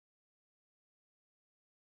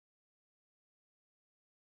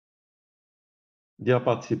Dear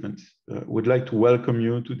participants, we'd like to welcome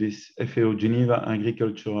you to this FAO Geneva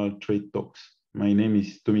Agricultural Trade Talks. My name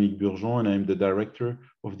is Dominique Burgeon and I'm the director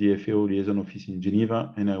of the FAO Liaison Office in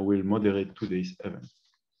Geneva, and I will moderate today's event.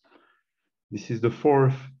 This is the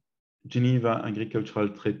fourth Geneva Agricultural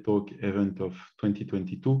Trade Talk event of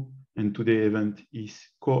 2022, and today's event is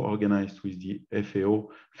co-organized with the FAO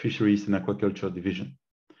Fisheries and Aquaculture Division.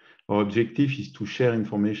 Our objective is to share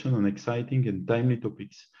information on exciting and timely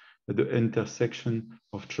topics at the intersection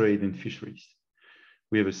of trade and fisheries.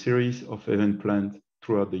 We have a series of events planned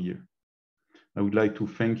throughout the year. I would like to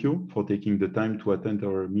thank you for taking the time to attend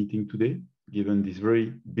our meeting today, given this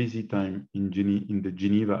very busy time in the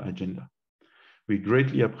Geneva agenda. We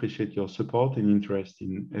greatly appreciate your support and interest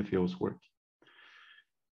in FAO's work.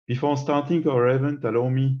 Before starting our event, allow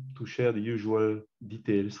me to share the usual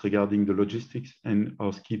details regarding the logistics and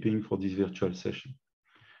housekeeping for this virtual session.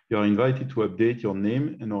 You are invited to update your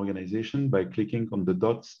name and organization by clicking on the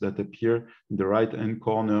dots that appear in the right-hand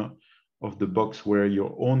corner of the box where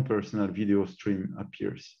your own personal video stream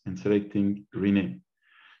appears and selecting Rename.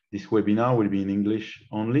 This webinar will be in English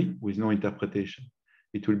only with no interpretation.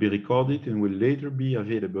 It will be recorded and will later be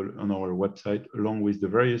available on our website along with the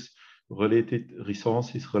various related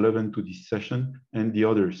resources relevant to this session and the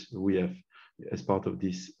others we have as part of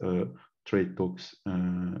this Trade Talks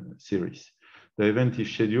series. The event is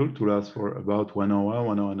scheduled to last for about 1 hour,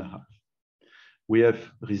 1 hour and a half. We have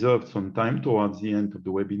reserved some time towards the end of the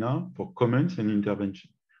webinar for comments and intervention.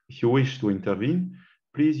 If you wish to intervene,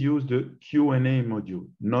 please use the Q&A module,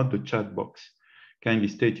 not the chat box. Kindly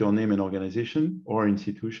state your name and organization or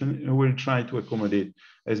institution, and we'll try to accommodate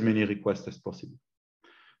as many requests as possible.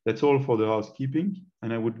 That's all for the housekeeping,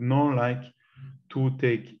 and I would now like to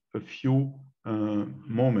take a few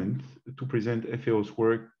moments to present FAO's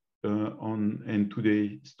work and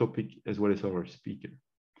today's topic as well as our speaker.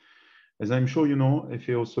 As I'm sure you know,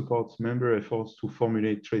 FAO supports member efforts to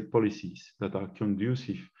formulate trade policies that are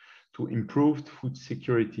conducive to improved food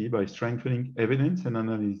security by strengthening evidence and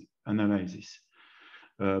analysis,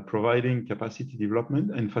 providing capacity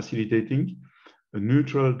development and facilitating a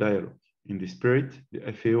neutral dialogue. In this spirit,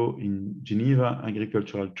 the FAO in Geneva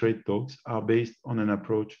Agricultural Trade Talks are based on an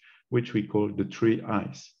approach which we call the 3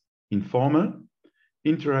 I's: informal,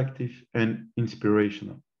 interactive, and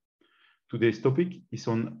inspirational. Today's topic is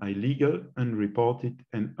on illegal, unreported,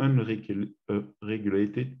 and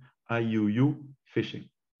unregulated IUU fishing.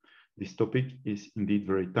 This topic is indeed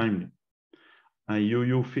very timely.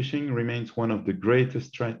 IUU fishing remains one of the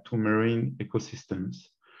greatest threats to marine ecosystems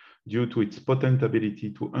due to its potent ability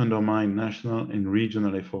to undermine national and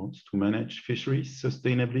regional efforts to manage fisheries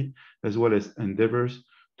sustainably, as well as endeavors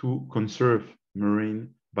to conserve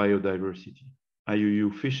marine biodiversity.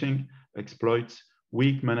 IUU fishing exploits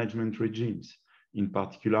weak management regimes, in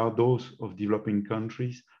particular those of developing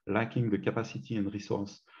countries lacking the capacity and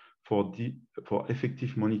resource for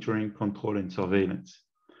effective monitoring, control, and surveillance.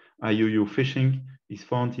 IUU fishing is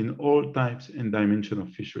found in all types and dimensions of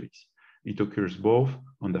fisheries. It occurs both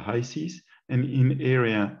on the high seas and in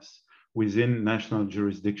areas within national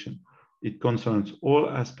jurisdiction. It concerns all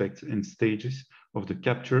aspects and stages of the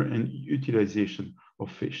capture and utilization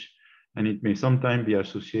of fish, and it may sometimes be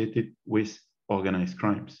associated with organized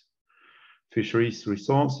crimes. Fisheries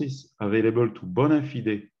resources available to bona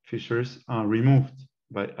fide fishers are removed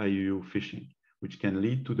by IUU fishing, which can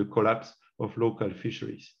lead to the collapse of local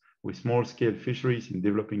fisheries, with small-scale fisheries in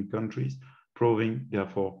developing countries proving,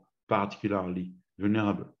 therefore, particularly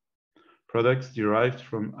vulnerable. Products derived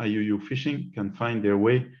from IUU fishing can find their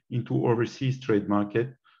way into overseas trade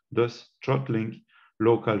market, thus throttling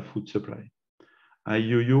local food supply.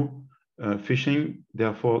 IUU fishing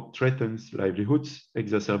therefore threatens livelihoods,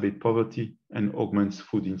 exacerbates poverty, and augments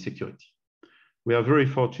food insecurity. We are very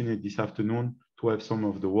fortunate this afternoon to have some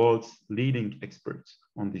of the world's leading experts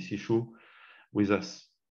on this issue with us.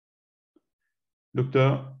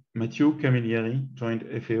 Dr. Matthew Camilleri joined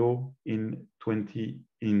FAO in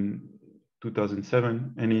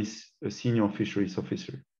 2007 and is a senior fisheries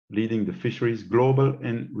officer, leading the fisheries global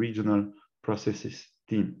and regional processes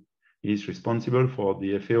team. He is responsible for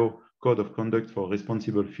the FAO Code of Conduct for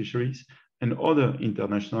Responsible Fisheries and other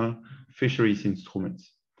international fisheries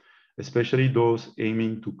instruments, especially those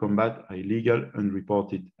aiming to combat illegal,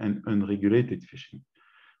 unreported, and unregulated fishing.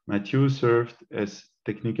 Matthew served as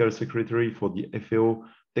Technical Secretary for the FAO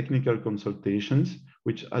Technical Consultations,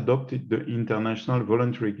 which adopted the International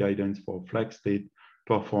Voluntary Guidelines for Flag State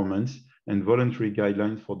Performance and voluntary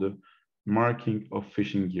guidelines for the marking of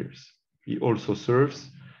fishing gears. He also serves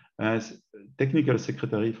as Technical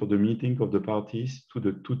Secretary for the meeting of the parties to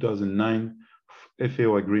the 2009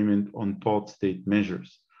 FAO Agreement on Port State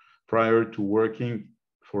Measures Prior to working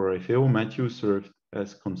for FAO, Matthew served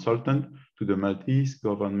as consultant to the Maltese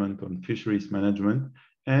government on fisheries management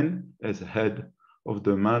and as head of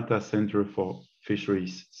the Malta Center for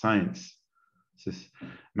Fisheries Science.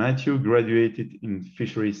 Matthew graduated in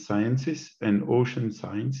fisheries sciences and ocean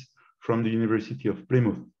science from the University of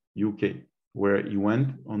Plymouth, UK, where he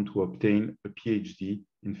went on to obtain a PhD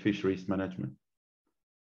in fisheries management.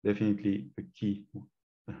 Definitely a key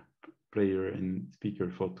player and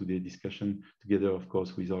speaker for today's discussion, together, of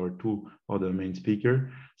course, with our two other main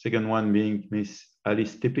speakers. Second one being Miss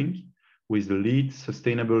Alice Tipping, who is the lead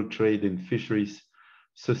sustainable trade and fisheries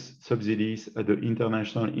subsidies at the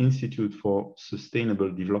International Institute for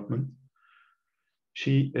Sustainable Development.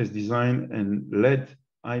 She has designed and led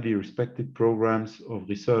highly respected programs of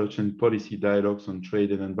research and policy dialogues on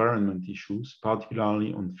trade and environment issues,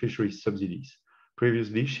 particularly on fisheries subsidies.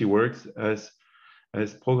 Previously, she worked as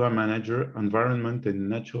program manager, environment and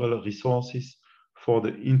natural resources for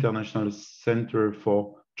the International Center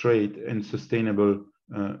for Trade and Sustainable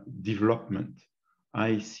Development,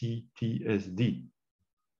 ICTSD.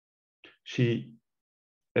 She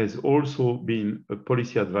has also been a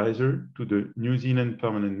policy advisor to the New Zealand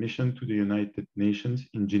Permanent Mission to the United Nations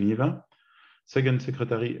in Geneva, second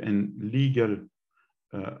secretary and legal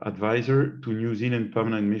advisor to New Zealand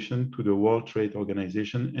Permanent Mission to the World Trade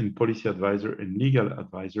Organization, and policy advisor and legal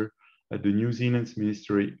advisor at the New Zealand's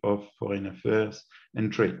Ministry of Foreign Affairs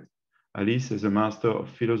and Trade. Alice is a Master of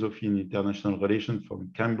Philosophy in International Relations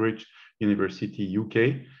from Cambridge University,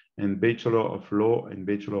 UK, and Bachelor of Law and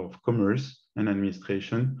Bachelor of Commerce and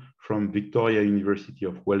Administration from Victoria University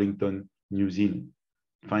of Wellington, New Zealand.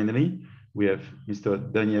 Finally, we have Mr.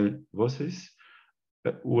 Daniel Vosses,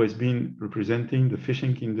 who has been representing the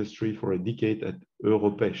fishing industry for a decade at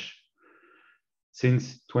Europêche.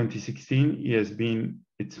 Since 2016, he has been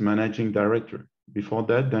its managing director. Before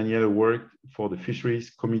that, Daniel worked for the Fisheries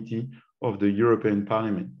Committee of the European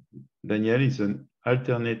Parliament. Daniel is an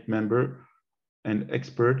alternate member and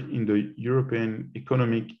expert in the European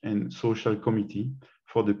Economic and Social Committee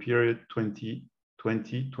for the period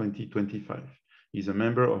 2020-2025. He's a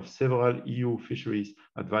member of several EU fisheries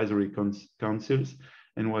advisory councils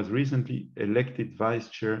and was recently elected vice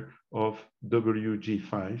chair of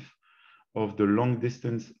WG5 of the Long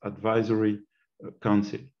Distance Advisory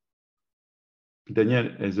Council. Daniel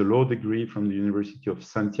has a law degree from the University of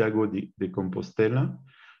Santiago de Compostela,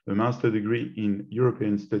 a master's degree in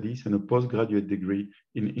European Studies, and a postgraduate degree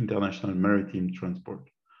in International Maritime Transport.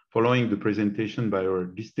 Following the presentation by our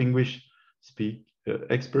distinguished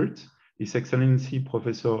experts, His Excellency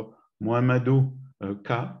Professor Mohamedou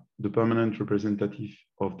Ka, the permanent representative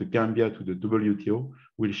of the Gambia to the WTO,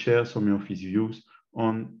 will share some of his views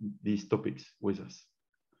on these topics with us.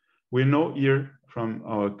 We'll now hear from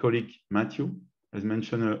our colleague Matthew. As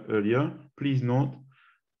mentioned earlier, please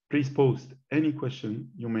post any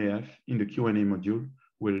question you may have in the Q&A module.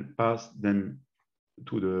 We'll pass them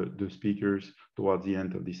to the speakers towards the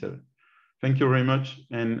end of this event. Thank you very much.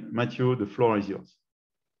 And Matthew, the floor is yours.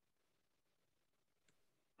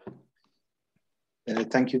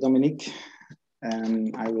 Thank you, Dominique.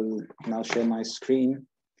 I will now share my screen.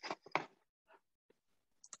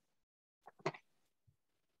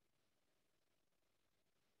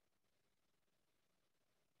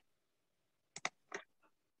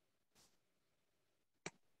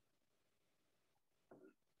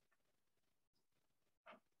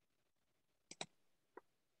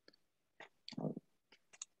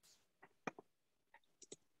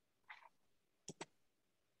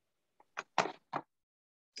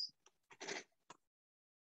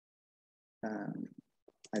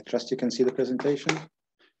 I trust you can see the presentation.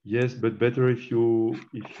 Yes, but better if you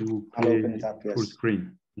I'll open it up, yes. Full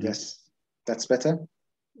screen. Yes, that's better.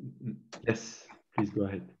 Yes, please go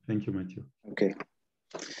ahead. Thank you, Matthew. Okay.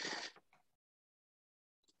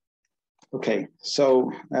 Okay, so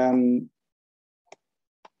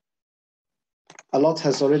a lot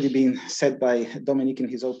has already been said by Dominique in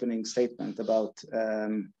his opening statement about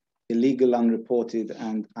illegal, unreported,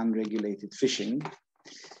 and unregulated fishing.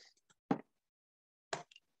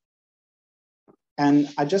 And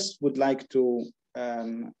I just would like to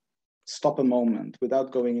stop a moment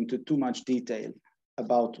without going into too much detail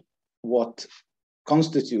about what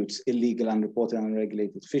constitutes illegal, unreported, and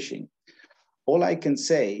unregulated fishing. All I can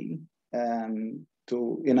say in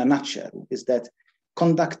a nutshell is that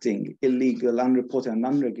conducting illegal, unreported, and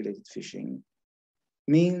unregulated fishing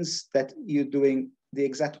means that you're doing the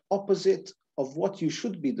exact opposite of what you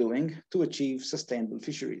should be doing to achieve sustainable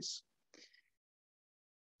fisheries.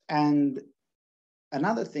 And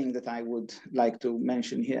another thing that I would like to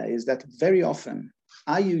mention here is that very often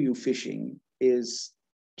IUU fishing is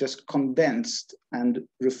just condensed and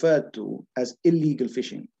referred to as illegal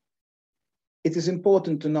fishing. It is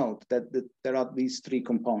important to note that there are these three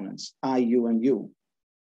components, I, U, and U.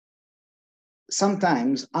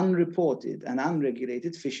 Sometimes unreported and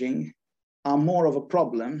unregulated fishing are more of a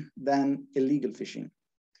problem than illegal fishing.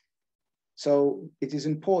 So it is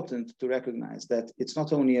important to recognize that it's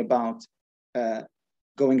not only about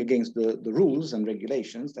going against the rules and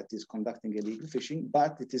regulations, that is conducting illegal fishing,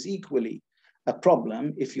 but it is equally a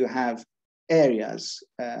problem if you have areas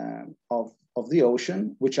of the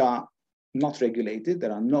ocean which are not regulated,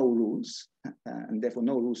 there are no rules, and therefore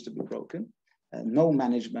no rules to be broken, no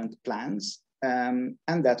management plans, and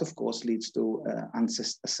that of course leads to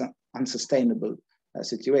unsustainable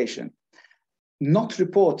situation. Not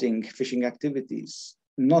reporting fishing activities,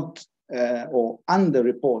 or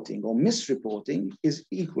underreporting or misreporting is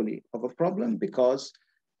equally of a problem, because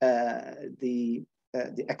the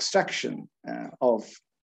extraction of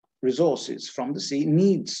resources from the sea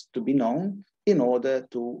needs to be known in order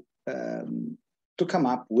to come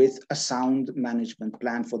up with a sound management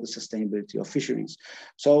plan for the sustainability of fisheries.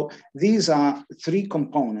 So these are three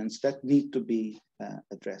components that need to be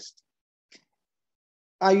addressed.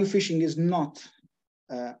 IUU fishing is not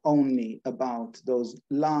only about those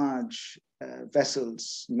large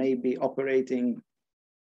vessels maybe operating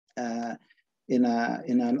in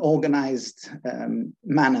an organized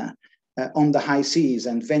manner on the high seas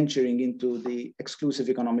and venturing into the exclusive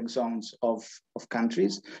economic zones of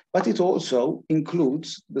countries, but it also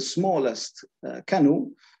includes the smallest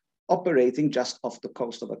canoe operating just off the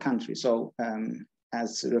coast of a country. So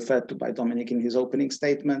as referred to by Dominic in his opening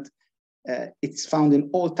statement, it's found in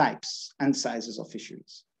all types and sizes of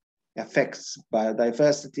fisheries. It affects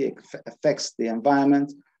biodiversity, affects the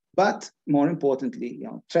environment, but more importantly,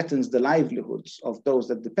 threatens the livelihoods of those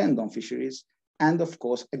that depend on fisheries, and of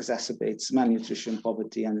course exacerbates malnutrition,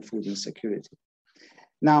 poverty, and food insecurity.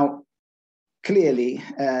 Now, clearly,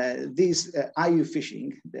 these IUU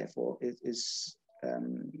fishing, therefore, is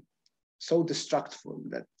so destructive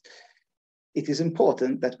that it is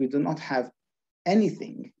important that we do not have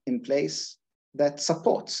anything in place that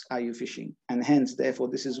supports IUU fishing. And hence, therefore,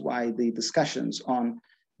 this is why the discussions on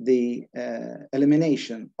the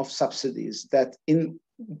elimination of subsidies that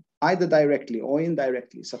either directly or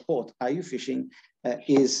indirectly support IUU fishing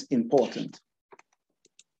is important.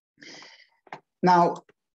 Now,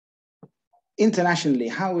 internationally,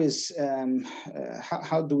 how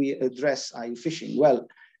do we address IUU fishing? Well,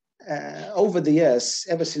 over the years,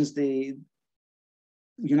 ever since the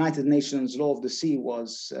United Nations Law of the Sea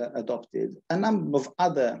was adopted, a number of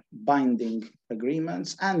other binding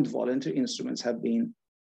agreements and voluntary instruments have been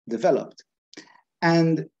developed.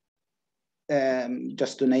 And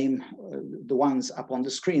just to name the ones up on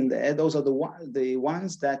the screen there, those are the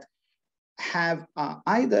ones that are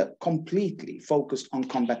either completely focused on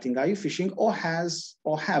combating IUU fishing or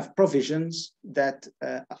have provisions that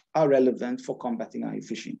are relevant for combating IUU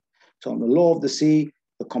fishing. So on the Law of the Sea,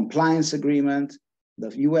 the Compliance Agreement, the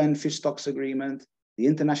UN Fish Stocks Agreement, the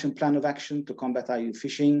International Plan of Action to combat IUU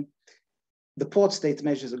fishing, the Port State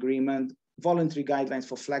Measures Agreement, voluntary guidelines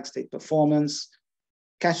for flag state performance,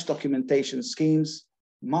 catch documentation schemes,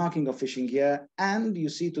 marking of fishing gear, and you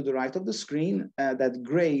see to the right of the screen that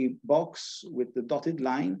gray box with the dotted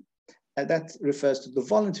line, that refers to the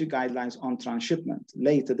voluntary guidelines on transshipment.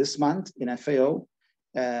 Later this month in FAO,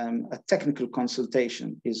 a technical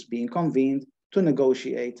consultation is being convened to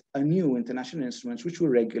negotiate a new international instrument which will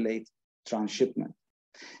regulate transshipment.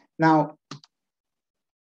 Now,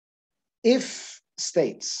 if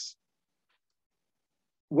states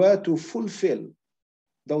were to fulfill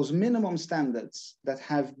those minimum standards that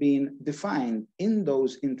have been defined in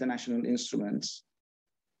those international instruments,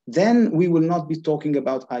 then we will not be talking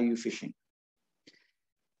about IUU fishing.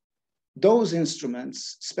 Those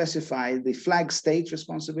instruments specify the flag state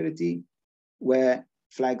responsibility, where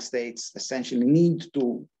flag states essentially need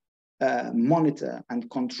to monitor and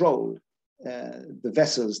control the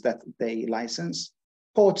vessels that they license.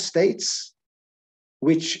 Port states,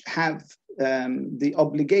 which have the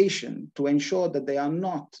obligation to ensure that they are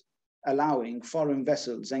not allowing foreign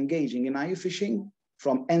vessels engaging in IUU fishing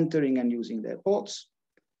from entering and using their ports.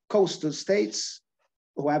 Coastal states,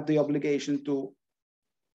 who have the obligation to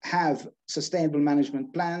have sustainable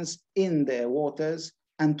management plans in their waters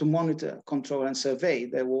and to monitor, control, and survey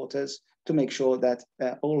their waters to make sure that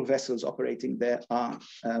all vessels operating there are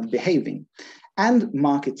behaving. And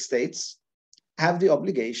market states have the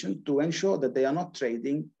obligation to ensure that they are not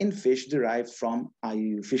trading in fish derived from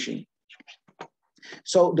IUU fishing.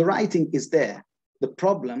 So the writing is there. The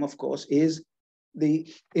problem, of course, is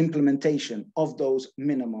the implementation of those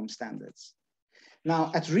minimum standards.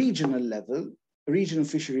 Now, at regional level, regional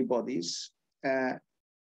fishery bodies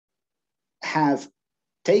have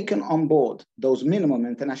taken on board those minimum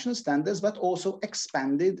international standards, but also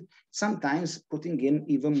expanded, sometimes putting in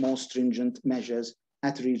even more stringent measures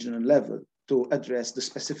at regional level to address the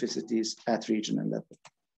specificities at regional level.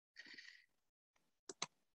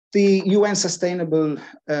 The UN Sustainable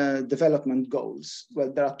Development Goals,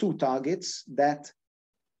 well, there are two targets that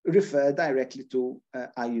refer directly to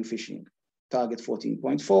IUU fishing, target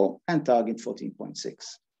 14.4 and target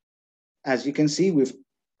 14.6. As you can see, we've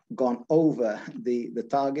gone over the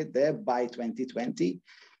target there by 2020.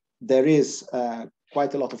 There is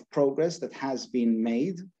quite a lot of progress that has been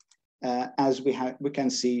made, as we can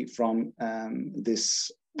see from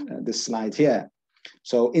this slide here.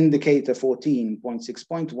 So indicator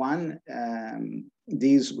 14.6.1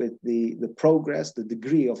 deals with the progress, the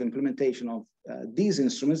degree of implementation of these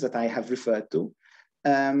instruments that I have referred to,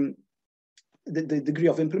 the degree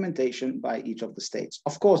of implementation by each of the states.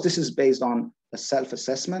 Of course, this is based on a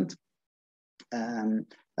self-assessment, a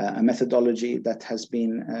methodology that has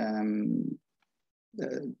been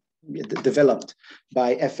developed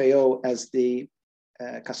by FAO as the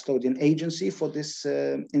custodian agency for this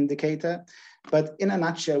indicator. But in a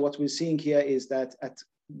nutshell, what we're seeing here is that at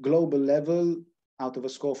global level, out of a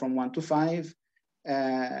score from 1 to 5,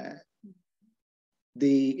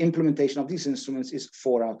 the implementation of these instruments is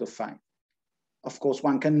 4 out of 5. Of course,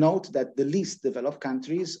 one can note that the least developed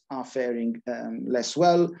countries are faring less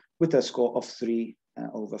well, with a score of 3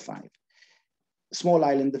 over 5. Small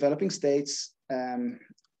island developing states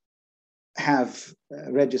have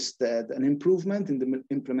registered an improvement in the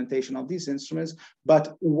implementation of these instruments,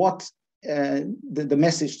 but what the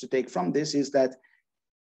message to take from this is that,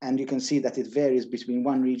 and you can see that it varies between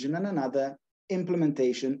one region and another,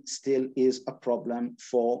 implementation still is a problem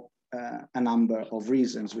for a number of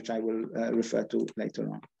reasons, which I will refer to later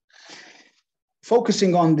on.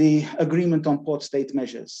 Focusing on the agreement on port state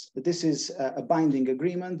measures. This is a binding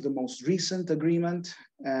agreement, the most recent agreement,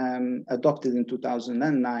 adopted in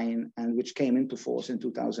 2009 and which came into force in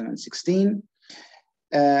 2016.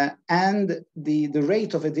 And the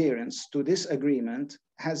rate of adherence to this agreement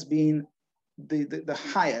has been the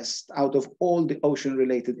highest out of all the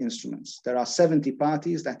ocean-related instruments. There are 70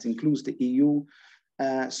 parties, that includes the EU,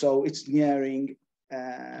 so it's nearing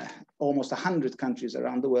almost 100 countries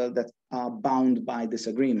around the world that are bound by this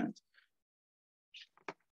agreement.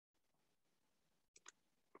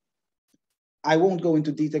 I won't go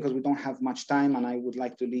into detail because we don't have much time, and I would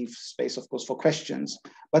like to leave space, of course, for questions.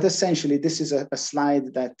 But essentially, this is a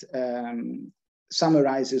slide that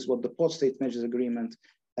summarizes what the Port State Measures Agreement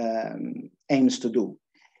aims to do.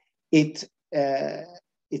 It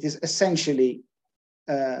is essentially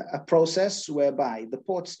a process whereby the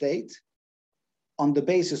port state, on the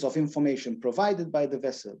basis of information provided by the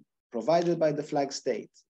vessel, provided by the flag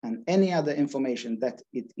state, and any other information that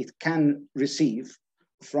it can receive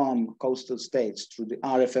from coastal states through the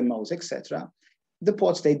RFMOs, etc., the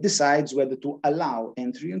port state decides whether to allow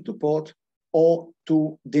entry into port or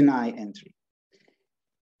to deny entry.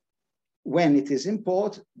 When it is in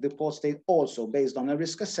port, the port state also, based on a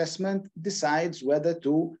risk assessment, decides whether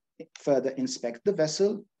to further inspect the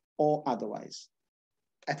vessel or otherwise.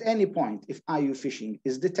 At any point, if IUU fishing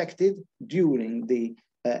is detected during the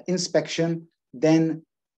inspection, then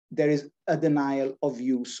there is a denial of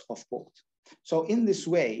use of port. So in this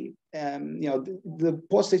way, the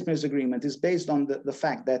Port State Measures Agreement is based on the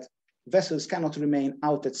fact that vessels cannot remain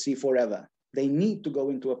out at sea forever. They need to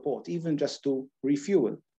go into a port, even just to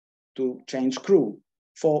refuel, to change crew,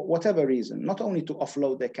 for whatever reason, not only to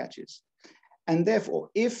offload their catches. And therefore,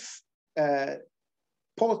 if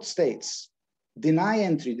port states deny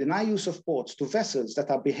entry, deny use of ports to vessels that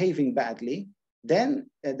are behaving badly, then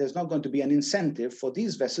there's not going to be an incentive for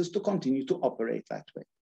these vessels to continue to operate that way.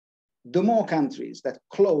 The more countries that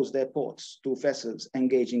close their ports to vessels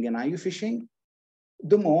engaging in IUU fishing,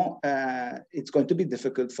 the more it's going to be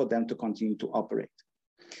difficult for them to continue to operate.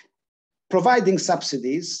 Providing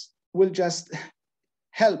subsidies will just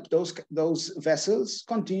help those vessels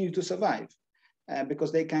continue to survive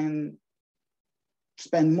because they can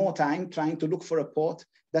spend more time trying to look for a port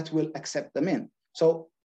that will accept them in. So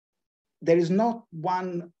there is not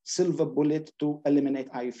one silver bullet to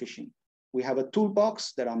eliminate IUU fishing. We have a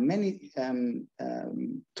toolbox, there are many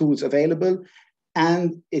tools available,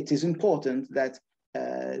 and it is important that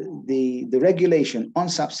the regulation on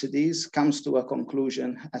subsidies comes to a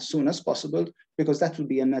conclusion as soon as possible, because that will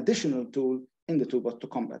be an additional tool in the toolbox to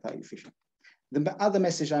combat IUU fishing. The other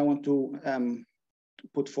message I want to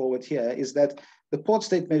put forward here is that the Port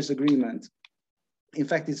State Measures Agreement, in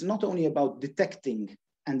fact, is not only about detecting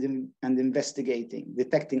and investigating,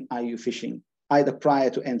 detecting IUU fishing, either prior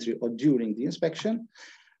to entry or during the inspection,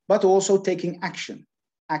 but also taking action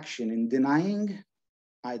in denying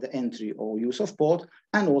either entry or use of port,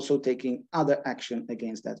 and also taking other action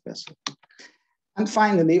against that vessel. And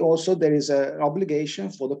finally, also there is an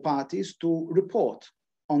obligation for the parties to report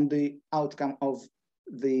on the outcome of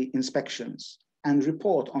the inspections and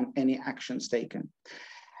report on any actions taken.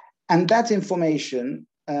 And that information,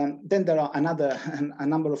 then there are a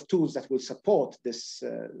number of tools that will support this,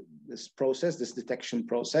 this process, this detection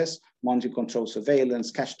process, monitoring, control,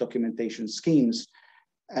 surveillance, catch documentation schemes,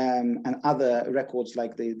 and other records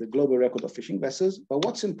like the global record of fishing vessels. But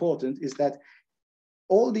what's important is that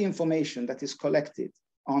all the information that is collected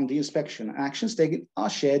on the inspection and actions taken are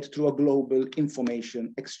shared through a global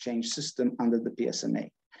information exchange system under the PSMA.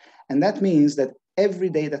 And that means that every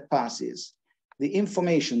day that passes, the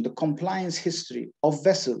information, the compliance history of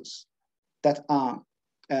vessels that are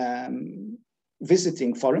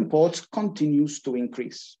visiting foreign ports continues to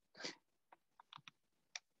increase.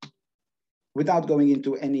 Without going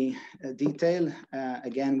into any detail,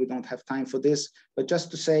 again, we don't have time for this, but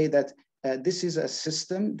just to say that this is a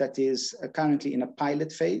system that is currently in a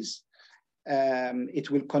pilot phase. It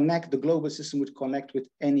will connect, the global system would connect with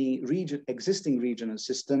any existing regional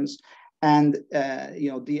systems, and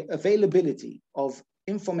the availability of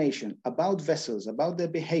information about vessels, about their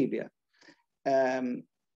behavior,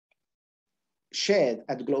 shared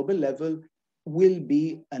at global level will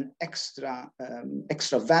be an extra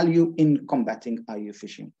value in combating IUU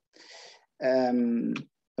fishing.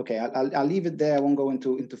 Okay, I'll leave it there. I won't go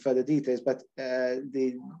into further details, but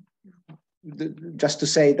just to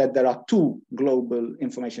say that there are two global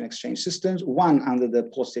information exchange systems, one under the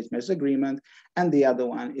Port State Measures Agreement, and the other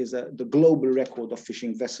one is the global record of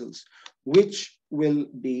fishing vessels, which will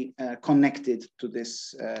be connected to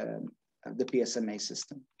this, the PSMA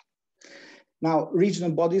system. Now,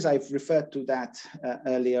 regional bodies, I've referred to that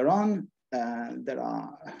earlier on. There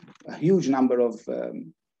are a huge number of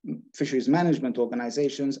fisheries management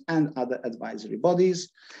organizations and other advisory bodies.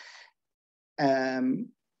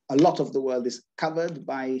 A lot of the world is covered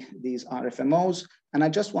by these RFMOs. And I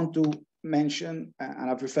just want to mention,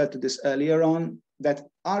 and I've referred to this earlier on, that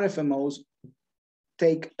RFMOs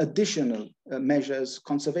take additional measures,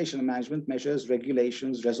 conservation and management measures,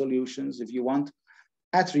 regulations, resolutions, if you want,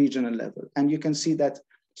 at regional level. And you can see that,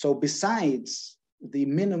 so besides the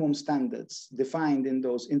minimum standards defined in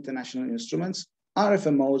those international instruments,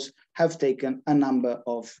 RFMOs have taken a number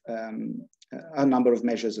of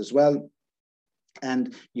measures as well.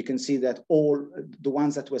 And you can see that all the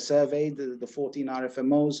ones that were surveyed, the 14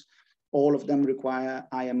 RFMOs, all of them require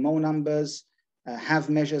IMO numbers, have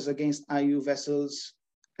measures against IUU vessels.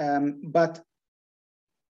 But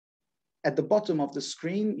at the bottom of the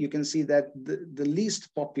screen, you can see that the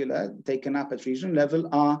least popular taken up at regional level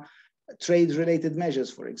are trade-related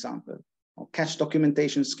measures, for example, or catch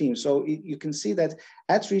documentation schemes. So you can see that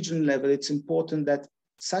at regional level, it's important that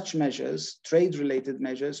such measures, trade-related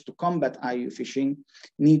measures to combat IUU fishing,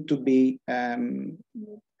 need to be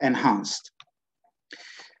enhanced.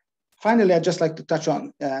 Finally, I'd just like to touch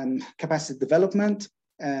on capacity development.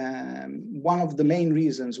 One of the main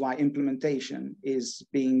reasons why implementation is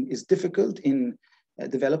difficult in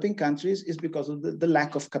developing countries is because of the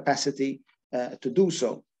lack of capacity to do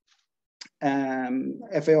so.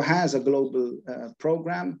 FAO has a global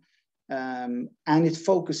program, and it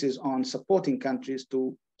focuses on supporting countries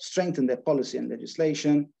to strengthen their policy and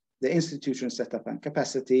legislation, the institution setup and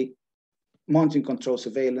capacity, monitoring, control,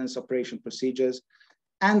 surveillance, operation procedures,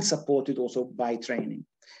 and supported also by training.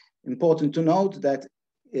 Important to note that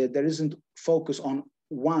there isn't focus on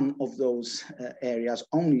one of those areas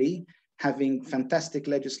only. Having fantastic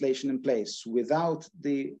legislation in place without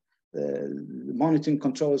the monitoring,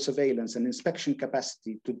 control, surveillance, and inspection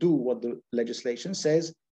capacity to do what the legislation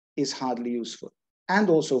says is hardly useful. And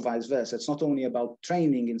also vice versa. It's not only about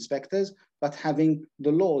training inspectors, but having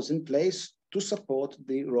the laws in place to support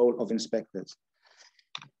the role of inspectors.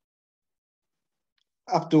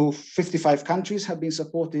 Up to 55 countries have been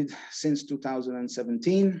supported since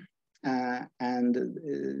 2017, and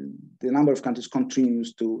the number of countries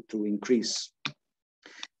continues to increase.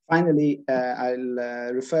 Finally,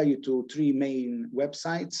 I'll refer you to three main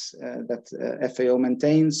websites that FAO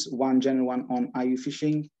maintains, one general one on IUU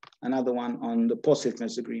fishing, another one on the Port State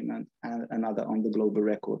Measures Agreement, and another on the global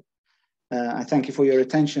record. I thank you for your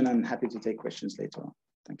attention. I'm happy to take questions later on.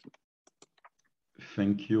 Thank you.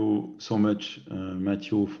 Thank you so much,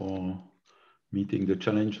 Matthew, for meeting the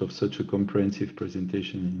challenge of such a comprehensive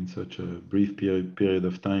presentation in such a brief period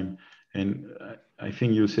of time. And I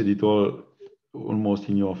think you said it all almost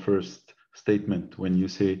in your first statement when you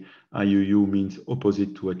say IUU means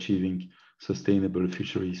opposite to achieving sustainable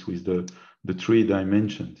fisheries, with the three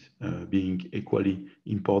dimensions being equally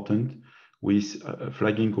important, with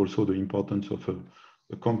flagging also the importance of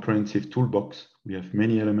a comprehensive toolbox. We have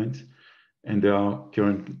many elements, and there are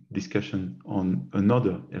current discussion on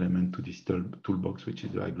another element to this toolbox, which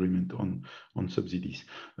is the agreement on subsidies.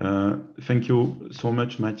 Thank you so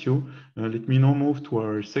much, Matthew. Let me now move to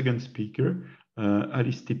our second speaker,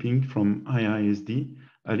 Alice Tipping from IISD.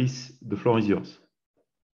 Alice, the floor is yours.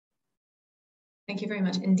 Thank you very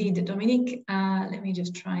much indeed, Dominique. Let me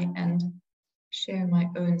just try and share my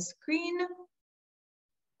own screen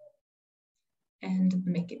and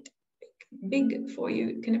make it big for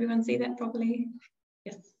you. Can everyone see that properly?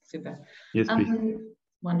 Yes, super. Yes, please.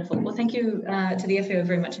 Wonderful. Well, thank you to the FAO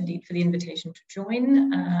very much indeed for the invitation to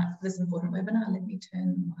join this important webinar. Let me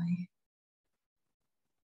turn my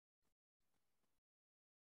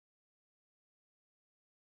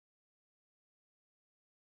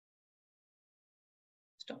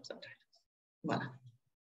stop subtitles. Voila.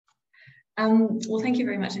 Well, thank you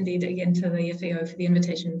very much indeed again to the FAO for the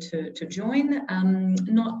invitation to join.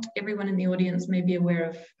 Not everyone in the audience may be aware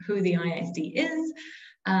of who the IISD is.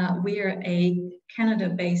 We're a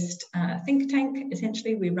Canada-based think tank.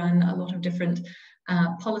 Essentially, we run a lot of different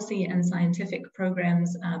policy and scientific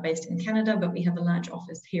programs based in Canada, but we have a large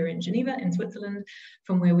office here in Geneva in Switzerland,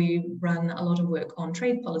 from where we run a lot of work on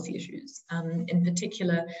trade policy issues, in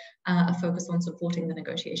particular a focus on supporting the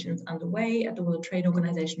negotiations underway at the World Trade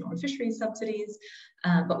Organization on fisheries subsidies,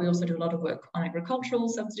 but we also do a lot of work on agricultural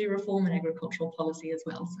subsidy reform and agricultural policy as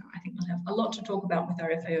well. So I think we'll have a lot to talk about with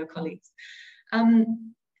our FAO colleagues.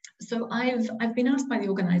 So I've been asked by the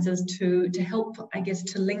organizers to help, I guess,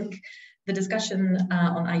 to link the discussion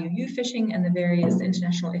on IUU fishing and the various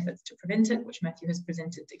international efforts to prevent it, which Matthew has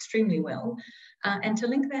presented extremely well, and to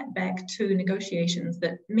link that back to negotiations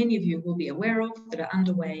that many of you will be aware of that are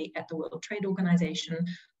underway at the World Trade Organization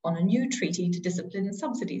on a new treaty to discipline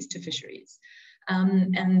subsidies to fisheries.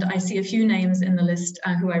 And I see a few names in the list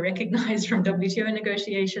who I recognize from WTO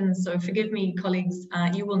negotiations, so forgive me, colleagues,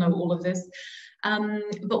 you will know all of this.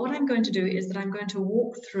 But what I'm going to do is that I'm going to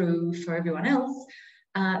walk through, for everyone else,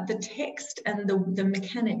 the text and the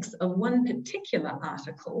mechanics of one particular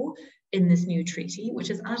article in this new treaty, which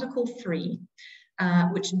is Article 3,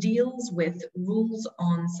 which deals with rules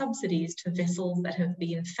on subsidies to vessels that have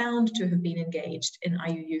been found to have been engaged in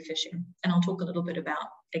IUU fishing. And I'll talk a little bit about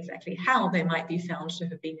exactly how they might be found to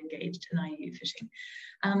have been engaged in IUU fishing.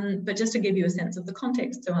 But just to give you a sense of the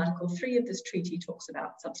context, so Article 3 of this treaty talks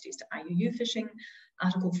about subsidies to IUU fishing.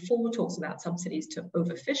 Article 4 talks about subsidies to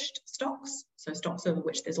overfished stocks, so stocks over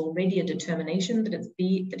which there's already a determination that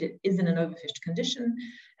it is in an overfished condition.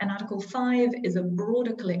 And Article 5 is a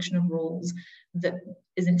broader collection of rules that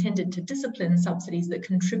is intended to discipline subsidies that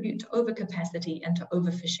contribute to overcapacity and to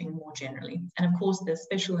overfishing more generally. And of course, there's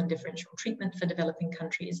special and differential treatment for developing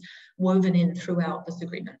countries woven in throughout this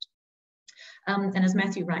agreement. And as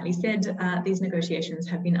Matthew rightly said, these negotiations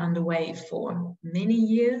have been underway for many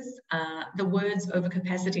years. The words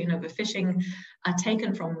overcapacity and overfishing are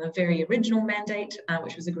taken from the very original mandate,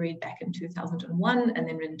 which was agreed back in 2001 and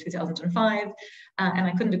then in 2005. And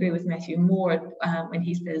I couldn't agree with Matthew more when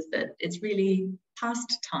he says that it's really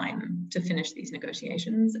past time to finish these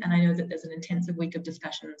negotiations. And I know that there's an intensive week of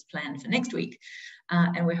discussions planned for next week.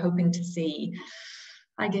 And we're hoping to see,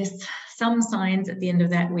 I guess, some signs at the end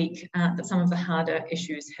of that week that some of the harder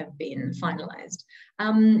issues have been finalized.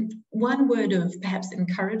 One word of perhaps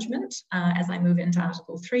encouragement as I move into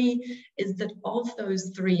Article 3 is that of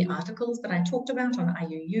those 3 articles that I talked about on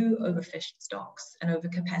IUU, overfished stocks and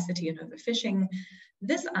overcapacity and overfishing,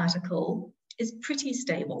 this article is pretty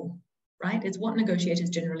stable. Right? It's what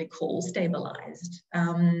negotiators generally call stabilized.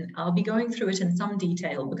 I'll be going through it in some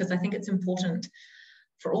detail because I think it's important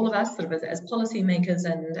for all of us sort of as policymakers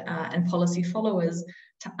and policy followers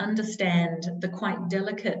to understand the quite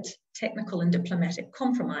delicate technical and diplomatic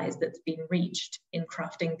compromise that's been reached in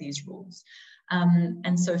crafting these rules.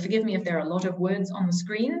 And so forgive me if there are a lot of words on the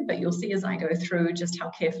screen, but you'll see as I go through just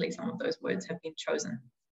how carefully some of those words have been chosen.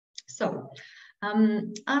 So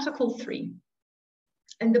Article 3.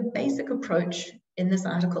 And the basic approach in this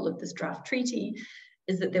article of this draft treaty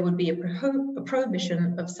is that there would be a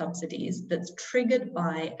prohibition of subsidies that's triggered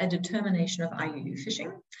by a determination of IUU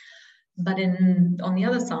fishing. But on the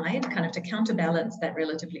other side, kind of to counterbalance that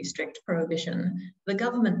relatively strict prohibition, the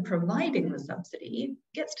government providing the subsidy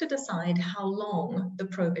gets to decide how long the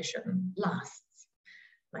prohibition lasts.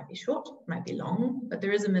 Might be short, might be long, but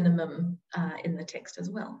there is a minimum in the text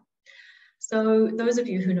as well. So those of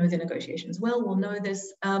you who know the negotiations well will know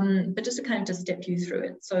this, but just to kind of just step you through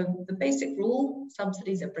it. So the basic rule,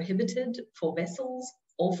 subsidies are prohibited for vessels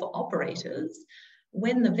or for operators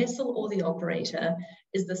when the vessel or the operator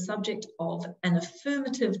is the subject of an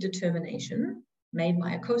affirmative determination made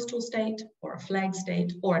by a coastal state or a flag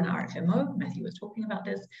state or an RFMO, Matthew was talking about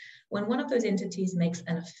this, when one of those entities makes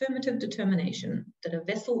an affirmative determination that a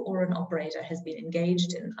vessel or an operator has been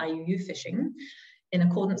engaged in IUU fishing in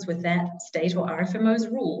accordance with that state or RFMO's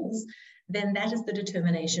rules, then that is the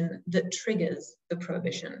determination that triggers the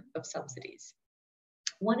prohibition of subsidies.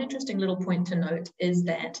 One interesting little point to note is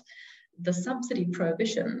that the subsidy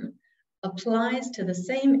prohibition applies to the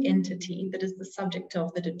same entity that is the subject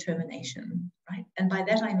of the determination, right? And by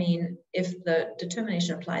that I mean, if the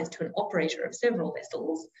determination applies to an operator of several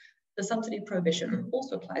vessels, the subsidy prohibition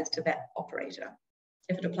also applies to that operator.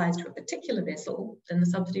 If it applies to a particular vessel, then the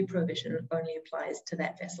subsidy prohibition only applies to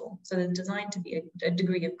that vessel. So there's designed to be a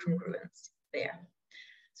degree of congruence there.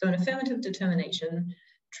 So an affirmative determination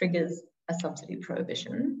triggers a subsidy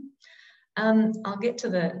prohibition. I'll get to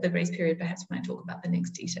the grace period perhaps when I talk about the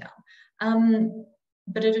next detail.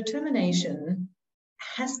 But a determination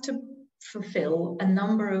has to fulfill a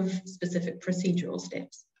number of specific procedural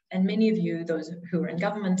steps. And many of you, those who are in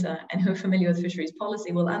government and who are familiar with fisheries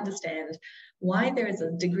policy, will understand why there is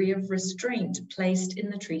a degree of restraint placed in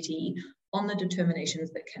the treaty on the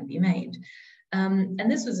determinations that can be made. And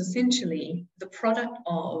this was essentially the product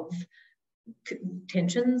of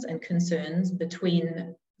tensions and concerns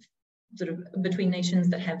between nations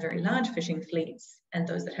that have very large fishing fleets and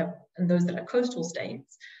those that are coastal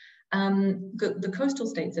states. The coastal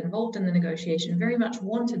states involved in the negotiation very much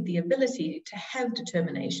wanted the ability to have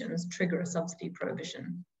determinations trigger a subsidy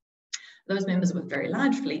prohibition. Those members with very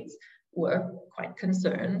large fleets were quite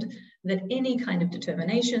concerned that any kind of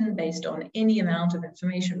determination based on any amount of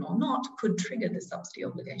information or not could trigger the subsidy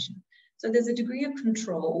obligation. So there's a degree of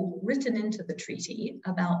control written into the treaty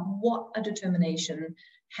about what a determination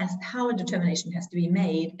how a determination has to be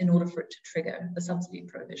made in order for it to trigger the subsidy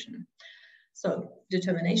prohibition. So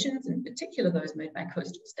determinations, in particular those made by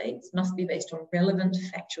coastal states, must be based on relevant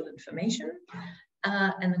factual information.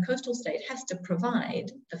 And the coastal state has to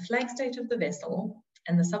provide the flag state of the vessel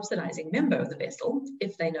and the subsidizing member of the vessel,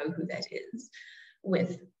 if they know who that is,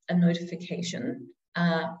 with a notification,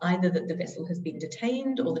 either that the vessel has been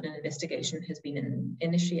detained or that an investigation has been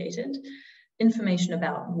initiated, information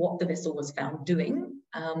about what the vessel was found doing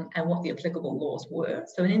and what the applicable laws were,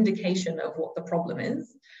 so an indication of what the problem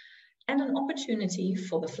is, and an opportunity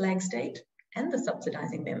for the flag state and the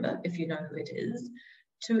subsidizing member, if you know who it is,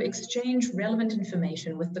 to exchange relevant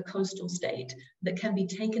information with the coastal state that can be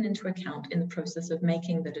taken into account in the process of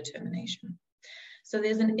making the determination. So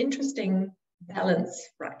there's an interesting balance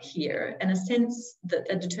right here and a sense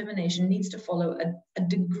that a determination needs to follow a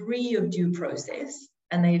degree of due process.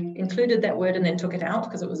 And they included that word and then took it out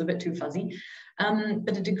because it was a bit too fuzzy.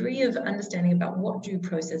 But a degree of understanding about what due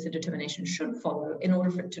process a determination should follow in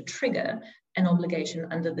order for it to trigger an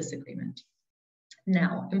obligation under this agreement.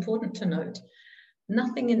 Now, important to note,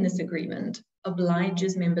 nothing in this agreement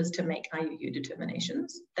obliges members to make IUU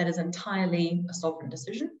determinations. That is entirely a sovereign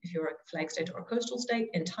decision if you're a flag state or a coastal state,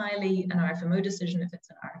 entirely an RFMO decision if it's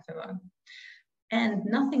an RFMO. And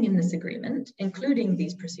nothing in this agreement, including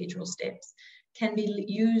these procedural steps, can be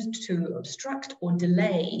used to obstruct or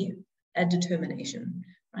delay a determination,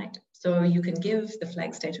 right? So you can give the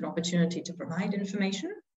flag state an opportunity to provide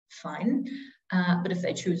information, fine, but if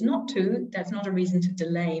they choose not to, that's not a reason to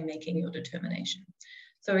delay making your determination.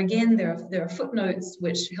 So again, there are footnotes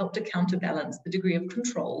which help to counterbalance the degree of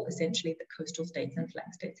control, essentially, that coastal states and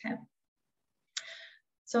flag states have.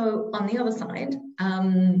 So on the other side,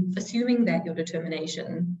 assuming that your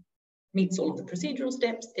determination meets all of the procedural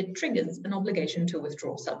steps, it triggers an obligation to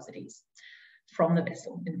withdraw subsidies from the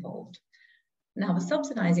vessel involved. Now, the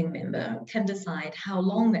subsidizing member can decide how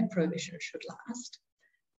long that prohibition should last,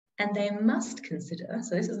 and they must consider,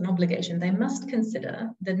 so this is an obligation, they must consider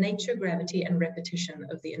the nature, gravity, and repetition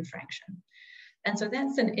of the infraction. And so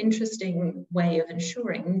that's an interesting way of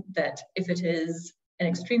ensuring that if it is an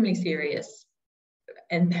extremely serious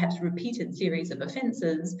and perhaps repeated series of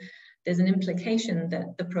offences, there's an implication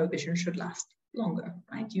that the prohibition should last longer,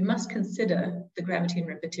 right? You must consider the gravity and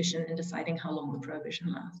repetition in deciding how long the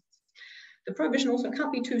prohibition lasts. The prohibition also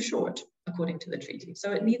can't be too short, according to the treaty.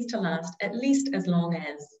 So it needs to last at least as long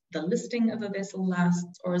as the listing of a vessel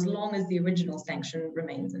lasts or as long as the original sanction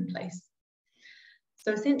remains in place.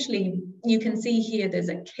 So essentially, you can see here there's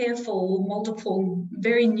a careful, multiple,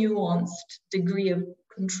 very nuanced degree of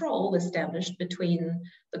control established between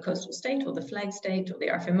the coastal state or the flag state or the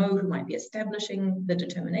RFMO who might be establishing the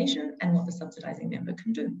determination and what the subsidizing member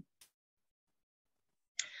can do.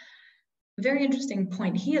 Very interesting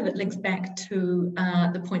point here that links back to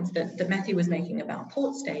the points that Matthew was making about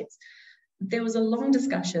port states. There was a long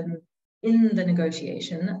discussion in the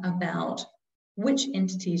negotiation about which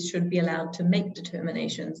entities should be allowed to make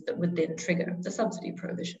determinations that would then trigger the subsidy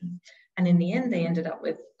provision. And in the end, they ended up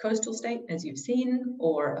with coastal state, as you've seen,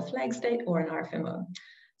 or a flag state, or an RFMO.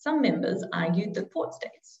 Some members argued that port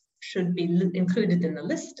states should be included in the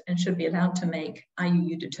list and should be allowed to make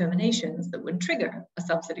IUU determinations that would trigger a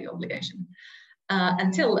subsidy obligation.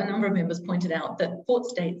 Until a number of members pointed out that port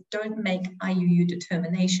states don't make IUU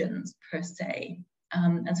determinations per se.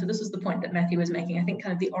 And so this was the point that Matthew was making. I think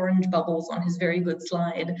kind of the orange bubbles on his very good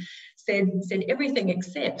slide said everything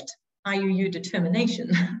except IUU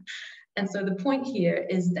determination. And so the point here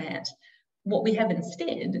is that what we have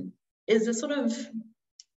instead is a sort of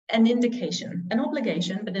an indication, an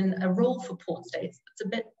obligation, but in a role for port states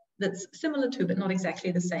that's similar to, but not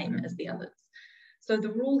exactly the same as the others. So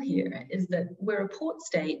the rule here is that where a port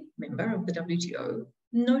state member of the WTO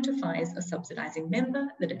notifies a subsidizing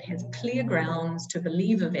member that it has clear grounds to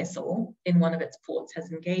believe a vessel in one of its ports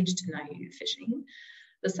has engaged in IUU fishing,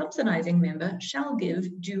 the subsidizing member shall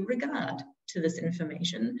give due regard to this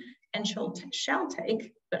information and shall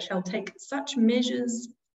take such measures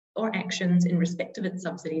or actions in respect of its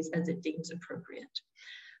subsidies as it deems appropriate.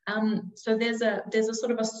 So there's a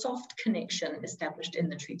sort of a soft connection established in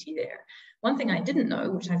the treaty there. One thing I didn't know,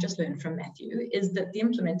 which I just learned from Matthew, is that the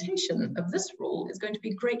implementation of this rule is going to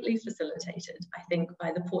be greatly facilitated, I think,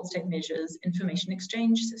 by the Port State Measures Information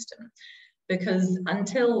Exchange System. Because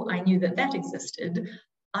until I knew that that existed,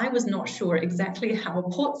 I was not sure exactly how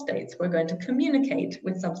port states were going to communicate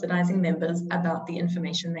with subsidizing members about the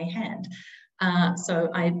information they had. So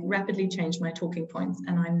I rapidly changed my talking points,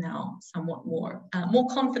 and I'm now somewhat more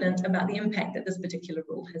confident about the impact that this particular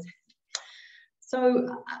rule has had. So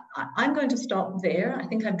I'm going to stop there. I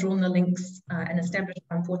think I've drawn the links and established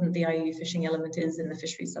how important the IUU fishing element is in the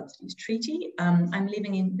Fisheries Subsidies Treaty. I'm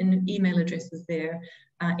leaving in email addresses there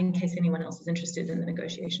in case anyone else is interested in the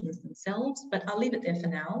negotiations themselves, but I'll leave it there for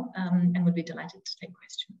now and would be delighted to take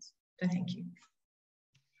questions. So thank you.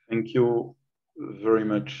 Thank you very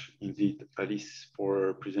much indeed, Alice,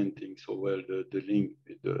 for presenting so well the link,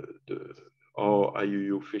 how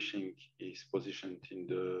IUU fishing is positioned in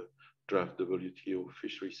the draft WTO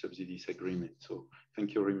Fisheries Subsidies Agreement. So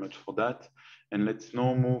thank you very much for that. And let's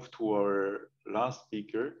now move to our last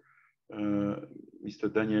speaker,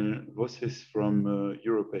 Mr. Daniel Vosses from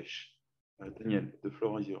Europesh. Daniel, the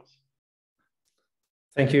floor is yours.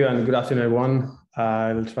 Thank you and good afternoon, everyone.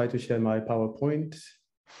 I will try to share my PowerPoint.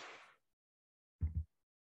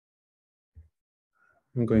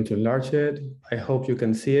 I'm going to enlarge it. I hope you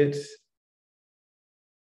can see it.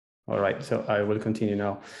 All right, so I will continue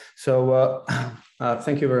now. So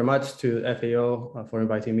thank you very much to FAO for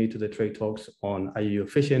inviting me to the trade talks on IUU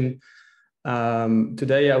fishing.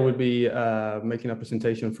 Today I will be making a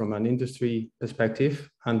presentation from an industry perspective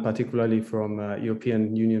and particularly from a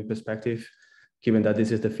European Union perspective, given that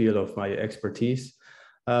this is the field of my expertise.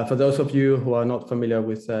 For those of you who are not familiar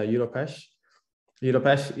with Europesh,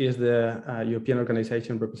 Europesh is the European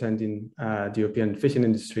organization representing the European fishing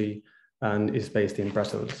industry and is based in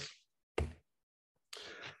Brussels.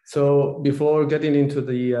 So before getting into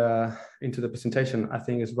the presentation, I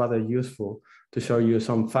think it's rather useful to show you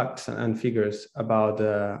some facts and figures about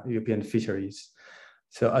European fisheries.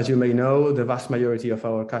 So as you may know, the vast majority of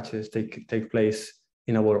our catches take place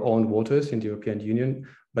in our own waters in the European Union,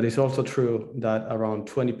 but it's also true that around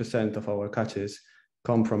 20% of our catches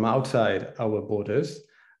come from outside our borders,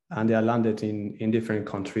 and they are landed in different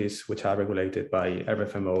countries which are regulated by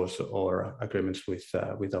RFMOs or agreements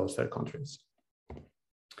with those third countries.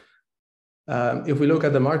 If we look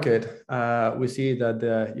at the market, we see that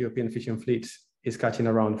the European fishing fleet is catching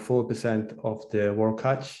around 4% of the world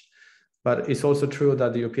catch, but it's also true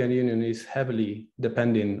that the European Union is heavily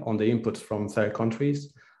depending on the inputs from third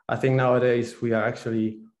countries. I think nowadays we are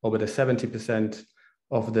actually over the 70%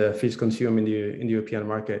 of the fish consumed in the European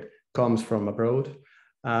market comes from abroad.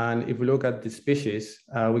 And if we look at the species,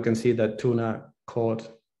 we can see that tuna, cod,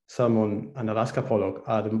 salmon, and Alaska pollock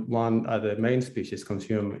are the main species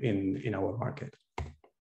consumed in our market.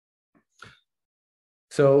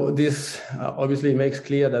 So this obviously makes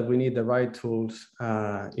clear that we need the right tools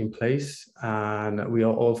in place, and we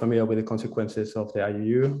are all familiar with the consequences of the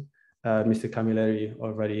IUU. Mr. Camilleri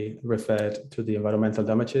already referred to the environmental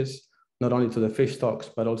damages, not only to the fish stocks,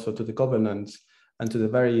 but also to the governance and to the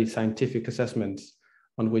very scientific assessments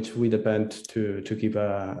on which we depend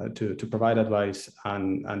to provide advice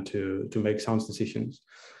and to make sound decisions.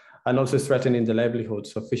 And also threatening the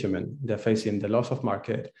livelihoods of fishermen. They're facing the loss of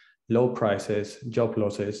market, low prices, job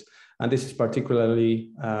losses, and this is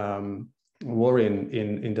particularly worrying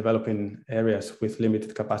in developing areas with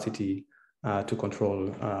limited capacity to control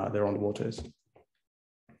their own waters.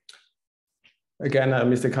 Again,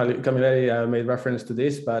 Mr. Camilleri made reference to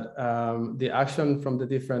this, but the action from the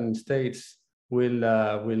different states will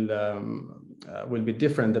be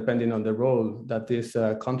different depending on the role that these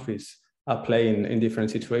countries are playing in different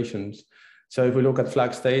situations. So if we look at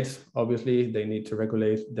flag states, obviously they need to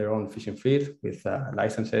regulate their own fishing fleet with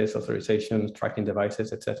licenses, authorizations, tracking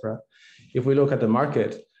devices, etc. If we look at the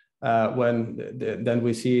market, then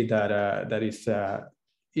we see that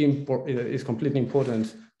it's completely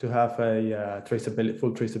important to have a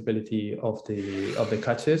full traceability of the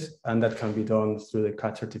catches, and that can be done through the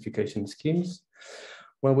catch certification schemes.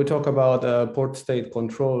 When we talk about port state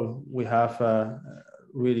control, we have a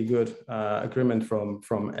really good agreement from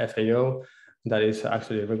FAO that is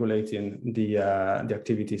actually regulating the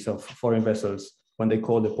activities of foreign vessels when they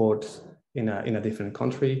call the ports in a different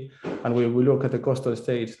country. And we look at the coastal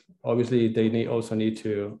states, obviously they also need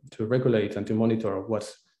to regulate and to monitor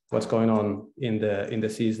what's going on in the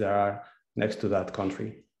seas that are next to that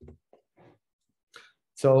country.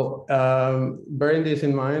 So bearing this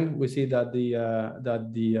in mind, we see that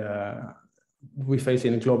we face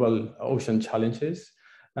in global ocean challenges,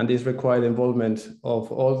 and this required involvement of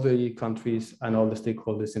all the countries and all the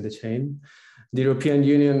stakeholders in the chain. The European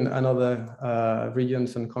Union and other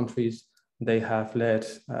regions and countries, they have led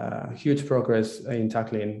huge progress in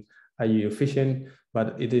tackling IUU fishing,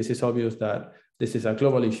 but it is obvious that this is a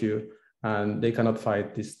global issue and they cannot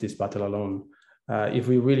fight this battle alone. If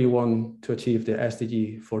we really want to achieve the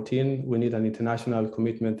SDG 14, we need an international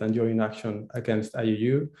commitment and joint action against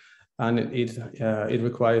IUU, and it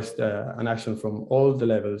requires an action from all the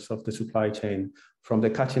levels of the supply chain, from the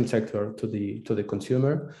catching sector to the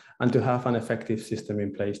consumer, and to have an effective system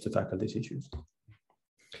in place to tackle these issues.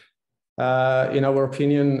 In our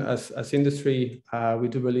opinion, as industry, we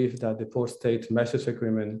do believe that the Port State Measures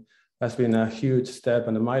Agreement has been a huge step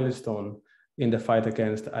and a milestone in the fight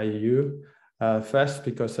against IUU. First,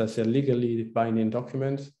 because it's a legally binding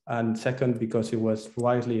document, and second, because it was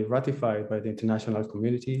widely ratified by the international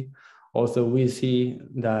community. Also, we see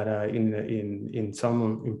that in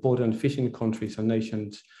some important fishing countries and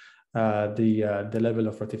nations, the level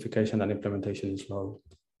of ratification and implementation is low.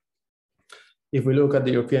 If we look at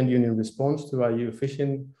the European Union response to IUU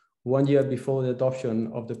fishing, 1 year before the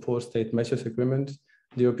adoption of the Port State Measures Agreement,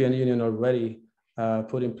 the European Union already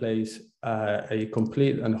put in place a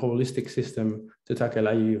complete and holistic system to tackle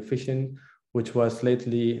IUU fishing, which was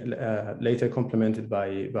later complemented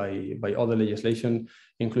by other legislation,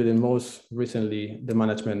 including most recently the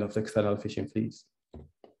management of the external fishing fleets.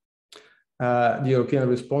 The European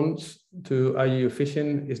response to IUU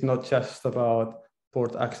fishing is not just about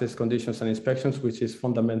port access conditions and inspections, which is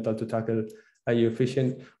fundamental to tackle IUU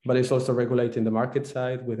fishing, but it's also regulating the market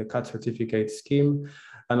side with a catch certificate scheme,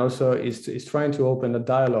 and also is trying to open a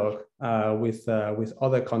dialogue with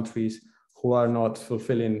other countries who are not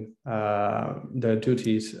fulfilling their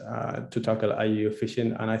duties to tackle IUU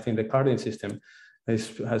fishing. And I think the carding system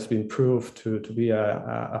has been proved to be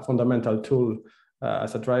a fundamental tool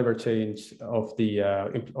as a driver change of the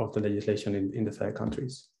legislation in the third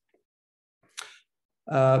countries.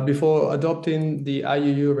 Before adopting the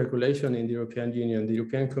IUU regulation in the European Union, the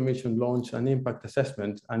European Commission launched an impact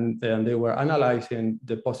assessment, and they were analyzing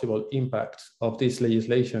the possible impacts of this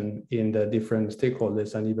legislation in the different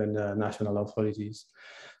stakeholders and even national authorities.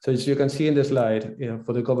 So as you can see in the slide,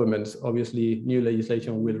 for the governments, obviously new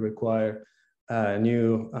legislation will require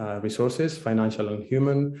new resources, financial and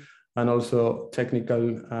human, and also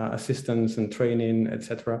technical assistance and training,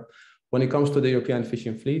 etc. When it comes to the European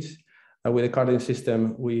fishing fleets, with the carding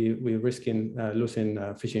system, we're risking losing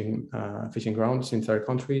fishing grounds in third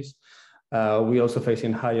countries. We're also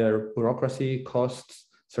facing higher bureaucracy, costs,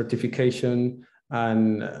 certification,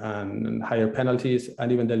 and higher penalties,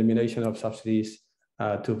 and even the elimination of subsidies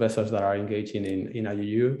to vessels that are engaging in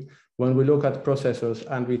IUU. When we look at processors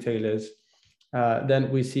and retailers,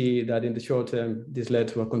 then we see that in the short term, this led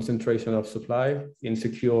to a concentration of supply in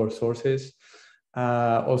secure sources.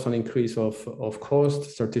 Also an increase of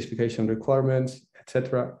cost, certification requirements,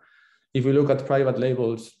 etc. If we look at private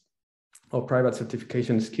labels or private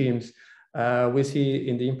certification schemes, we see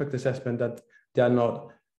in the impact assessment that they are not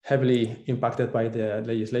heavily impacted by the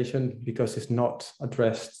legislation because it's not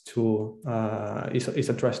addressed to it's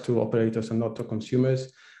addressed to operators and not to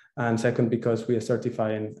consumers. And second, because we are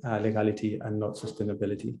certifying legality and not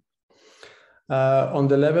sustainability. On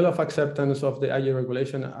the level of acceptance of the IUU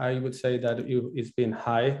regulation, I would say that it's been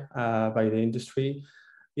high by the industry.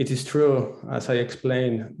 It is true, as I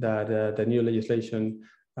explained, that the new legislation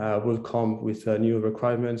will come with new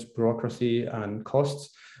requirements, bureaucracy, and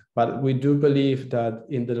costs. But we do believe that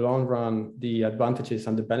in the long run, the advantages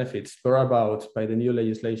and the benefits brought about by the new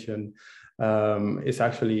legislation is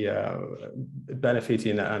actually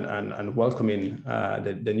benefiting and welcoming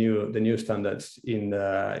the new standards in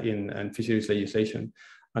fisheries legislation.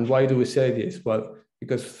 And why do we say this? Well,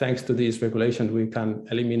 because thanks to this regulation, we can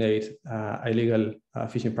eliminate illegal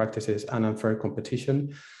fishing practices and unfair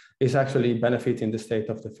competition. It's actually benefiting the state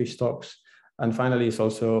of the fish stocks. And finally, it's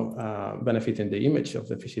also benefiting the image of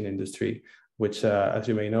the fishing industry, which, as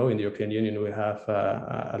you may know, in the European Union, we have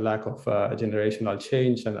a lack of generational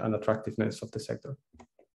change and attractiveness of the sector.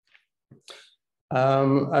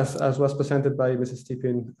 As was presented by Mrs.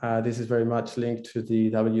 Tippin, this is very much linked to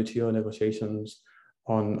the WTO negotiations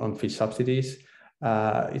on fish subsidies.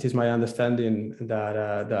 It is my understanding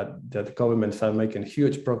that the governments are making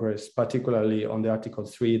huge progress, particularly on the Article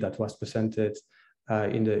 3 that was presented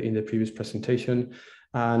in the previous presentation.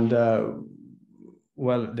 And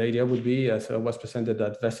well, the idea would be, as was presented,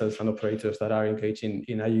 that vessels and operators that are engaging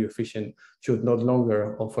in IUU fishing should no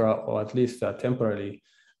longer offer, or at least temporarily,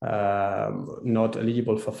 not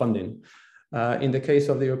eligible for funding. In the case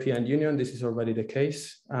of the European Union, this is already the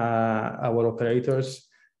case. Our operators,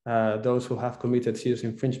 those who have committed serious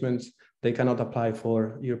infringements, they cannot apply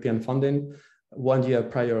for European funding 1 year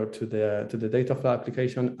prior to the date of the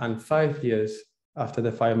application and 5 years after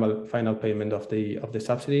the final payment of the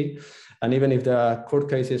subsidy. And even if there are court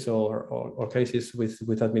cases or cases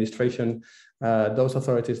with administration, those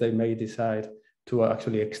authorities, they may decide to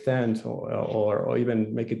actually extend or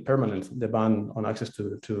even make it permanent, the ban on access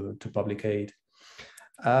to public aid.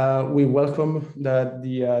 We welcome that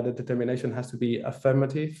the determination has to be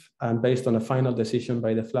affirmative and based on a final decision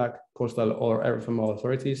by the flag, coastal or RFMO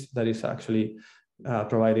authorities that is actually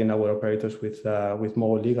providing our operators with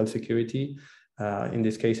more legal security in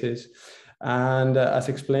these cases. And as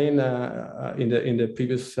explained in the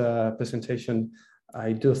previous presentation,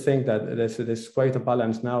 I do think that there's quite a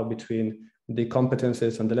balance now between the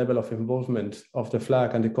competences and the level of involvement of the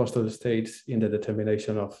flag and the coastal states in the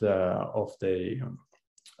determination of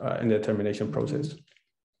in the determination process.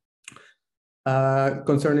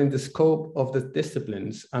 Concerning the scope of the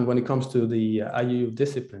disciplines, and when it comes to the IUU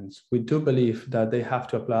disciplines, we do believe that they have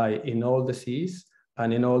to apply in all the seas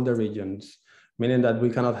and in all the regions, meaning that we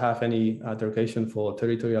cannot have any derogation for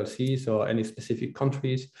territorial seas or any specific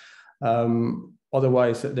countries.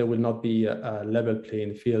 Otherwise, there will not be a level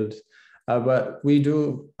playing field. But we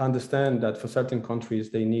do understand that for certain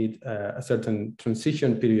countries, they need a certain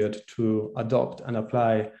transition period to adopt and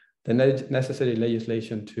apply the necessary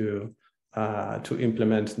legislation to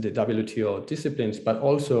implement the WTO disciplines, but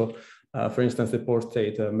also, for instance, the port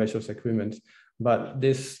state measures agreement. But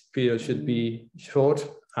this period should be short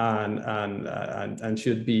and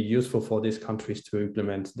should be useful for these countries to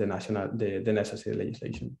implement the necessary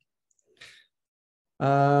legislation.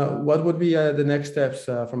 What would be the next steps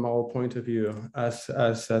from our point of view?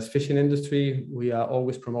 As fishing industry, we are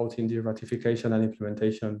always promoting the ratification and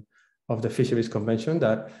implementation of the Fisheries Convention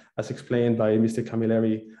that, as explained by Mr.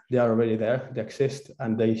 Camilleri, they are already there, they exist,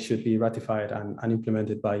 and they should be ratified and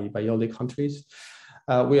implemented by all the countries.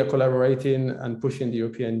 We are collaborating and pushing the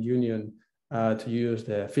European Union to use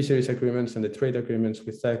the fisheries agreements and the trade agreements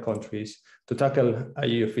with third countries to tackle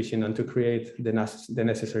IUU fishing and to create the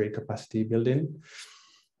necessary capacity building.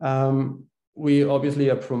 We obviously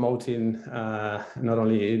are promoting, not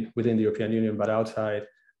only within the European Union, but outside,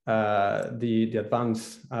 the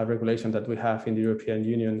advanced regulation that we have in the European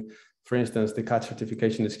Union. For instance, the catch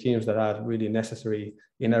certification schemes that are really necessary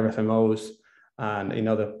in RFMOs and in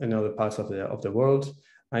other parts of the world.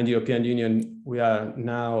 In the European Union, we are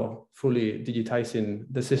now fully digitizing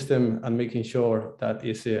the system and making sure that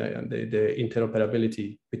is the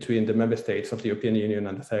interoperability between the member states of the European Union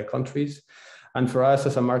and the third countries. And for us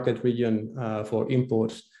as a market region for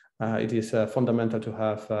imports, it is fundamental to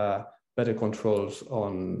have better controls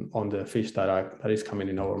on the fish that is coming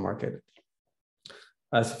in our market.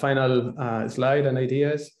 As final slide and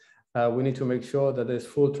ideas, we need to make sure that there's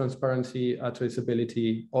full transparency,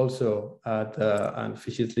 traceability also at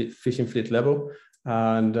fishing fleet level.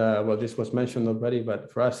 And well, this was mentioned already, but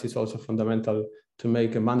for us, it's also fundamental to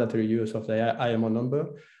make a mandatory use of the IMO number,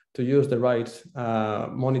 to use the right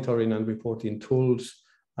monitoring and reporting tools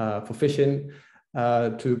for fishing,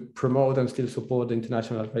 to promote and still support the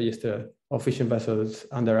International Register of Fishing Vessels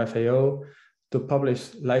under FAO, to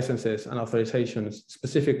publish licenses and authorizations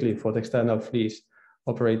specifically for the external fleets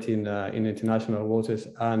operating in international waters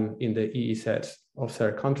and in the EEZs of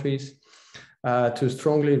third countries, to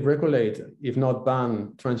strongly regulate, if not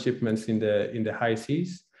ban, transshipments in the high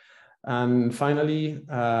seas. And finally,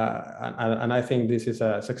 and I think this is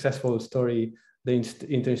a successful story, the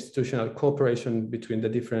interinstitutional cooperation between the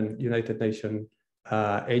different United Nations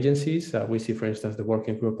agencies. We see, for instance, the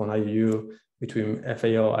working group on IUU between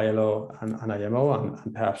FAO, ILO, and IMO,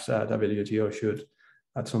 and perhaps WTO should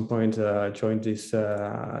at some point join this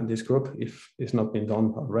group if it's not been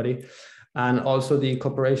done already. And also the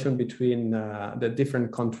cooperation between the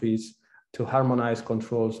different countries to harmonize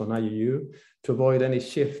controls on IUU to avoid any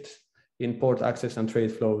shift in port access and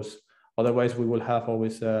trade flows. Otherwise, we will have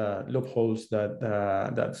always loopholes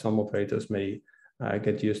that some operators may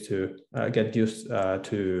get used to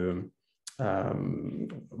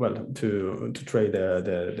trade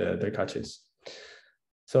their catches.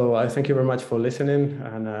 So I thank you very much for listening,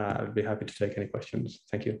 and I'll be happy to take any questions.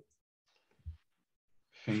 Thank you.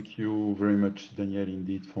 Thank you very much, Daniel,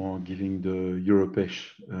 indeed, for giving the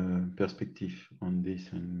Europesh perspective on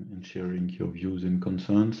this and sharing your views and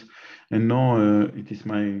concerns. And now it is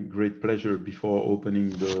my great pleasure, before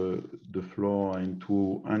opening the floor and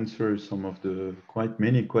to answer some of the quite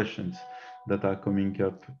many questions that are coming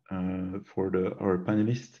up for our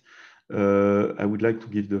panelists, I would like to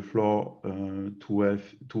give the floor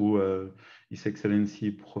to His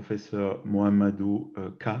Excellency Professor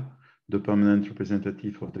Mohamedou Ka, the permanent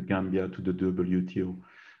representative of the Gambia to the WTO.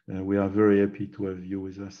 We are very happy to have you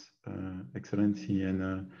with us, Excellency, and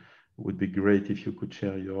it would be great if you could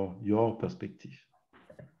share your perspective.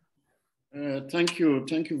 Thank you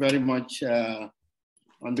very much.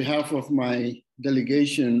 On behalf of my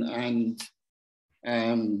delegation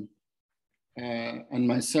and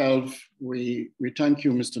myself, we thank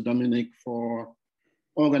you, Mr. Dominic, for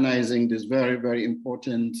organizing this very, very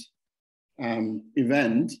important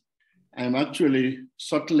event. I'm actually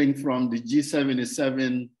shuttling from the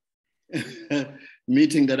G77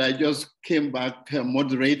 meeting that I just came back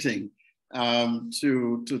moderating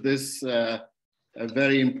to this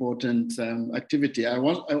very important activity. I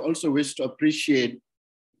also wish to appreciate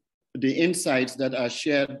the insights that are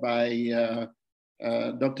shared by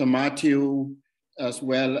Dr. Matthew, as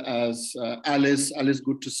well as Alice. Alice,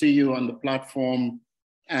 good to see you on the platform,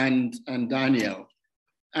 and Daniel.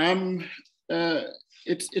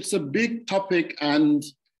 It's a big topic and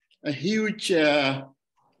a huge,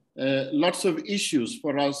 lots of issues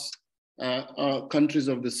for us, countries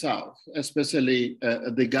of the South, especially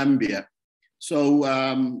the Gambia. So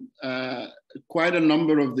quite a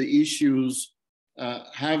number of the issues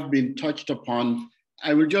have been touched upon.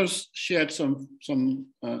 I will just share some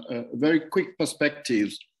very quick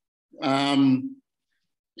perspectives. IUU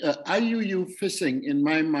fishing, in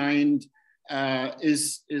my mind,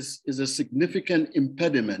 is a significant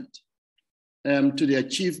impediment to the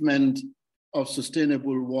achievement of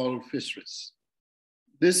sustainable world fisheries.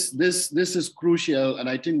 This is crucial, and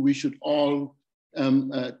I think we should all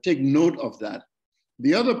take note of that.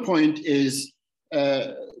 The other point is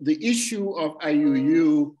the issue of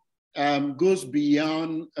IUU goes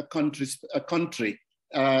beyond a country.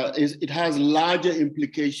 It has larger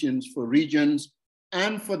implications for regions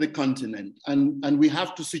and for the continent, and we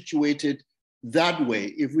have to situate it that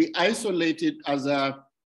way. If we isolate it as a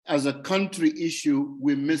country issue,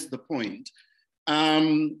 we miss the point.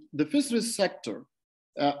 The fisheries sector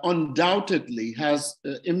undoubtedly has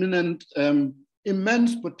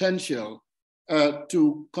immense potential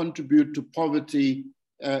to contribute to poverty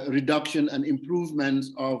reduction and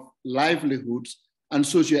improvements of livelihoods and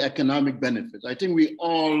socioeconomic benefits. I think we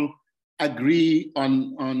all agree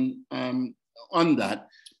on that.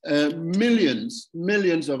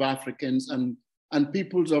 Millions of Africans and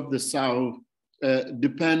peoples of the South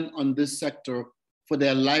depend on this sector for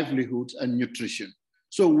their livelihoods and nutrition.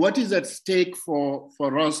 So what is at stake for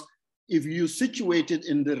us if you situate it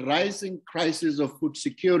in the rising crisis of food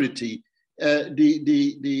security?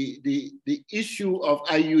 The issue of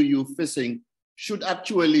IUU fishing should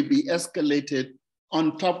actually be escalated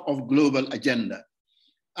on top of global agenda.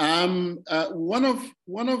 One of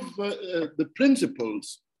the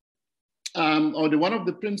principles, one of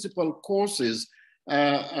the principal courses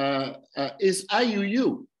is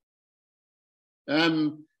IUU.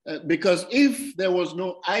 Because if there was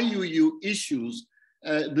no IUU issues,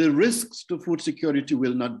 the risks to food security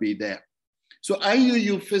will not be there. So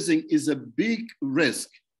IUU fishing is a big risk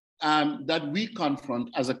that we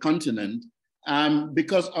confront as a continent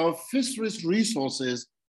because our fisheries resources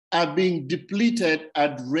are being depleted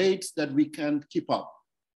at rates that we can't keep up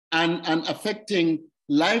and affecting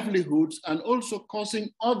livelihoods, and also causing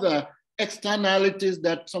other externalities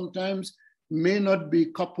that sometimes may not be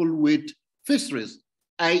coupled with fisheries,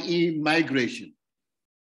 i.e. migration,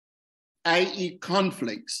 i.e.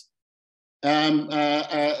 conflicts.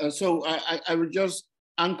 So I will just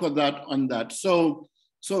anchor that on that. So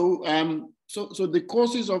the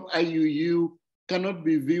causes of IUU cannot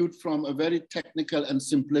be viewed from a very technical and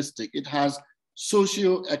simplistic. It has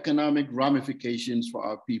socio-economic ramifications for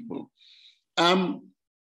our people.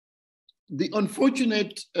 The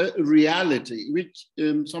unfortunate reality, which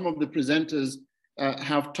some of the presenters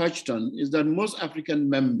have touched on, is that most African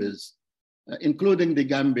members, including the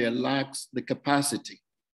Gambia, lacks the capacity,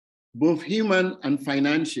 both human and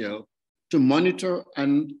financial, to monitor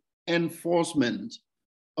and enforcement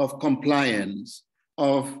of compliance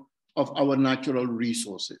of our natural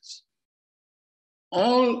resources.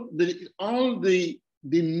 All the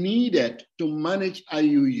needed to manage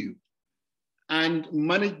IUU and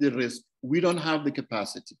manage the risk, we don't have the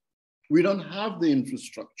capacity. We don't have the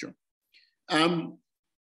infrastructure.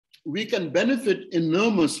 We can benefit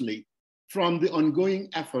enormously from the ongoing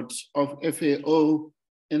efforts of FAO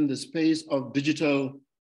in the space of digital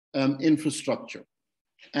infrastructure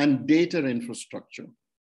and data infrastructure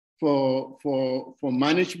for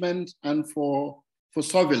management and for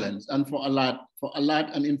surveillance and for alert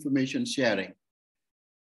and information sharing.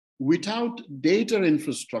 Without data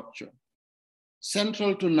infrastructure,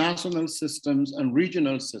 central to national systems and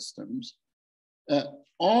regional systems,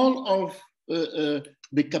 all of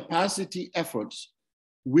the capacity efforts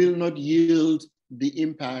will not yield the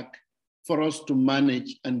impact for us to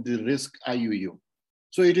manage and de-risk IUU.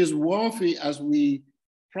 So it is worthy as we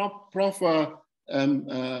proffer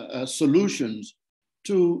solutions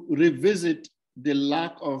to revisit the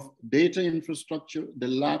lack of data infrastructure, the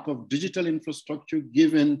lack of digital infrastructure,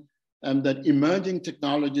 given that emerging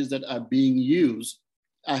technologies that are being used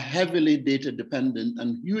are heavily data dependent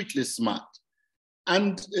and hugely smart.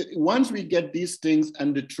 And once we get these things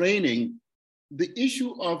and the training, the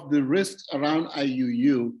issue of the risks around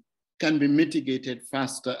IUU can be mitigated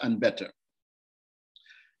faster and better.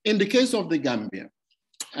 In the case of the Gambia,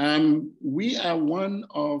 we are one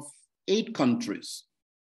of 8 countries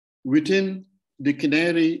within the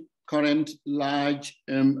Canary Current Large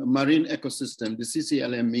Marine Ecosystem, the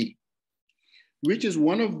CCLME, which is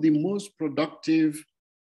one of the most productive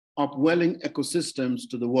upwelling ecosystems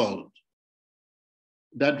to the world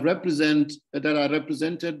that are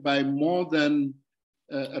represented by more than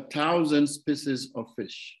 1,000 species of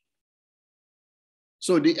fish.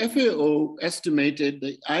 So the FAO estimated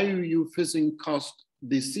the IUU fishing cost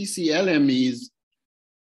the CCLMEs,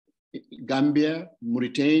 Gambia,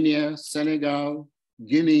 Mauritania, Senegal,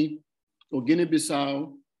 Guinea, or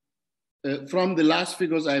Guinea-Bissau, from the last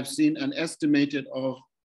figures I've seen, an estimated of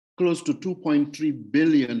close to 2.3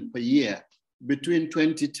 billion per year between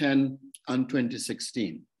 2010 and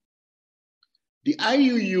 2016. The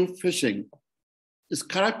IUU fishing is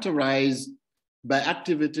characterized by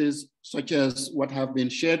activities such as what have been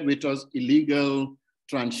shared with us: illegal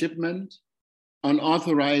transshipment,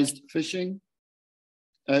 unauthorized fishing,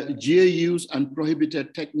 GAUs and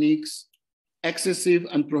prohibited techniques, excessive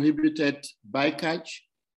and prohibited bycatch,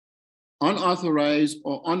 unauthorized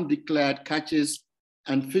or undeclared catches,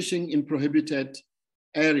 and fishing in prohibited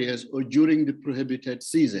areas or during the prohibited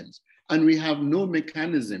seasons. And we have no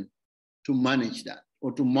mechanism to manage that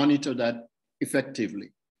or to monitor that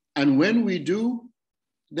effectively. And when we do,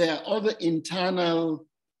 there are other internal,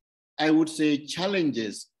 I would say,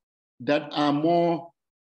 challenges that are more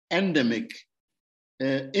endemic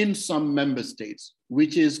in some member states,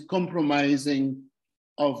 which is compromising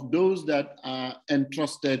of those that are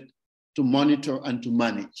entrusted to monitor and to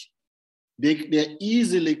manage. They're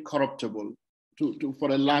easily corruptible, for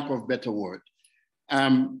a lack of better word.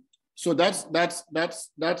 So that's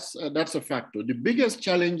a factor. The biggest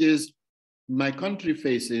challenges my country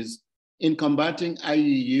faces in combating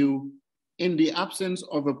IUU in the absence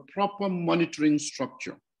of a proper monitoring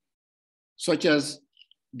structure, such as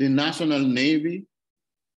the National Navy,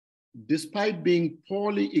 despite being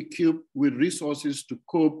poorly equipped with resources to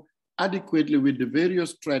cope adequately with the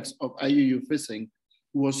various threats of IUU fishing,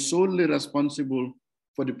 was solely responsible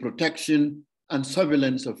for the protection and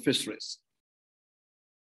surveillance of fisheries.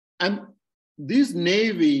 And these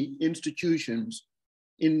Navy institutions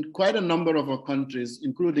in quite a number of our countries,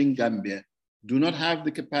 including Gambia, do not have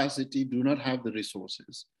the capacity, do not have the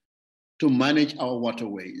resources to manage our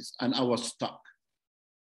waterways and our stock.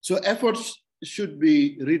 So efforts should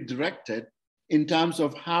be redirected in terms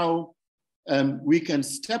of how we can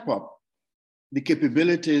step up the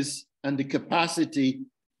capabilities and the capacity,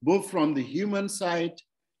 both from the human side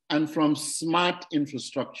and from smart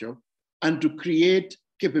infrastructure, and to create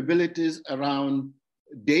capabilities around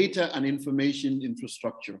data and information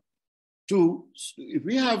infrastructure. If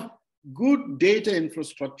we have good data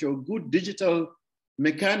infrastructure, good digital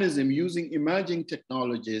mechanism using emerging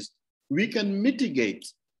technologies, we can mitigate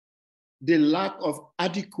the lack of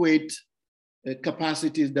adequate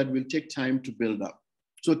capacities that will take time to build up.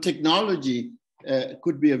 So technology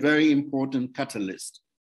could be a very important catalyst.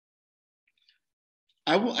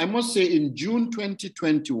 I must say in June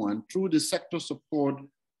 2021, through the sector support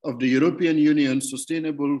of the European Union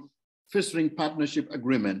Sustainable Fishing Partnership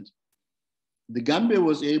Agreement, the Gambia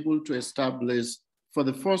was able to establish for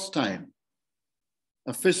the first time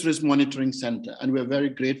a fisheries monitoring center, and we're very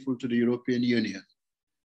grateful to the European Union.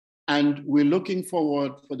 And we're looking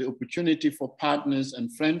forward for the opportunity for partners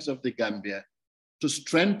and friends of the Gambia to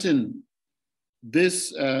strengthen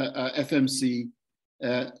this FMC,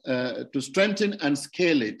 to strengthen and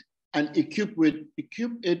scale it and equip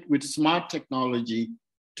it with smart technology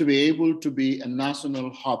to be able to be a national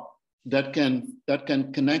hub that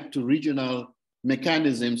can connect to regional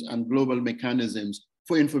mechanisms and global mechanisms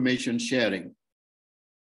for information sharing.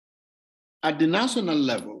 At the national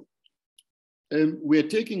level, we're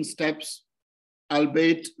taking steps,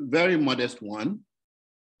 albeit very modest one,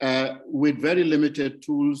 with very limited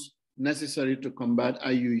tools necessary to combat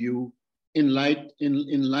IUU in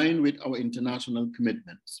line with our international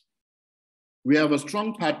commitments. We have a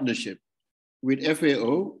strong partnership with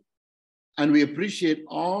FAO, and we appreciate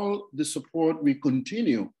all the support we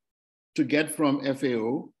continue to get from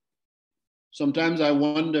FAO. Sometimes I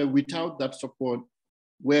wonder, without that support,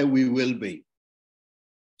 where we will be.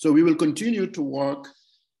 So we will continue to work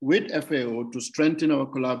with FAO to strengthen our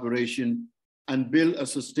collaboration and build a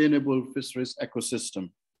sustainable fisheries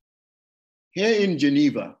ecosystem. Here in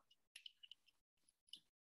Geneva,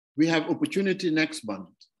 we have opportunity next month,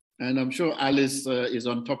 and I'm sure Alice is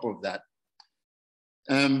on top of that.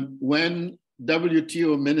 When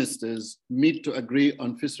WTO ministers meet to agree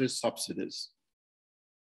on fisheries subsidies.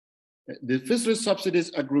 The fisheries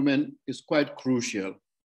subsidies agreement is quite crucial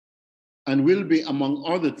and will be, among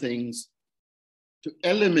other things, to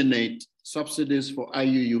eliminate subsidies for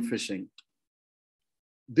IUU fishing.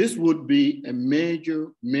 This would be a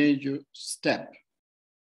major, major step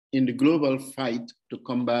in the global fight to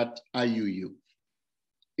combat IUU.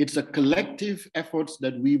 It's a collective effort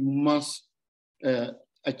that we must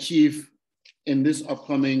achieve in this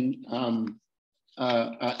upcoming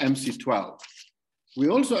MC12. We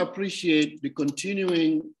also appreciate the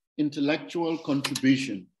continuing intellectual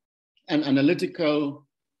contribution and analytical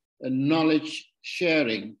knowledge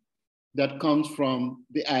sharing that comes from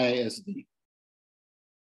the IISD.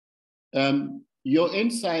 Your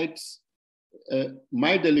insights,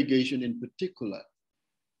 my delegation in particular,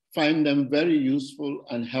 find them very useful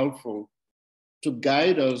and helpful to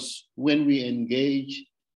guide us when we engage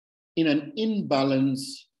in an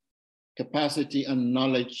imbalanced capacity and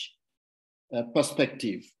knowledge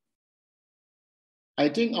perspective. I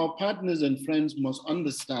think our partners and friends must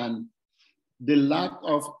understand the lack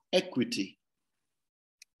of equity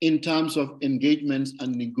in terms of engagements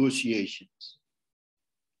and negotiations,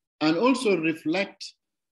 and also reflect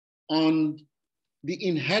on the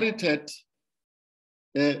inherited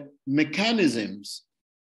mechanisms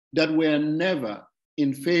that were never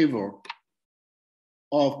in favor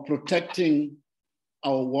of protecting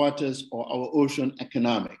our waters or our ocean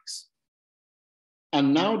economics.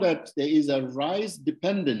 And now that there is a rise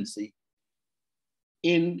dependency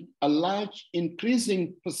in a large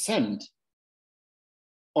increasing percent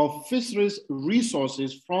of fisheries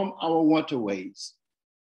resources from our waterways,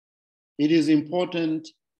 it is important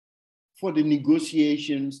for the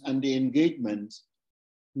negotiations and the engagements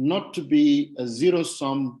not to be a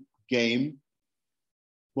zero-sum game,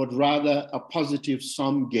 but rather a positive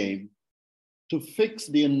sum game to fix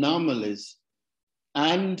the anomalies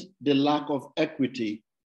and the lack of equity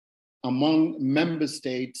among member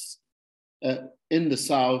states in the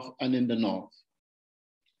South and in the North.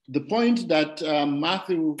 The point that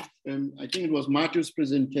Matthew, I think it was Matthew's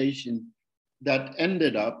presentation that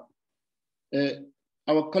ended up,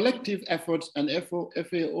 our collective efforts and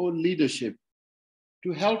FAO leadership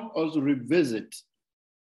to help us revisit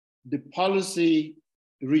the policy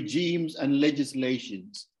regimes and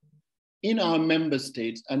legislations in our member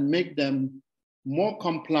states and make them more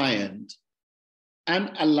compliant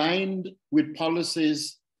and aligned with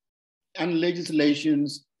policies and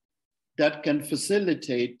legislations that can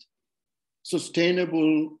facilitate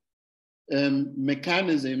sustainable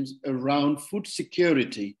mechanisms around food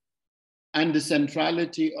security and the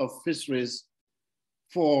centrality of fisheries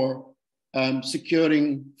for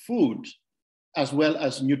securing food as well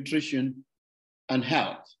as nutrition and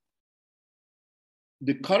health.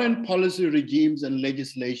 The current policy regimes and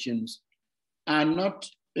legislations are not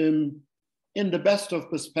in the best of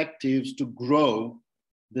perspectives to grow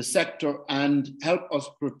the sector and help us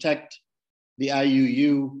protect the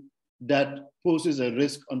IUU that poses a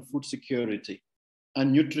risk on food security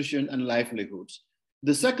and nutrition and livelihoods.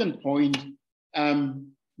 The second point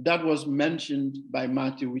that was mentioned by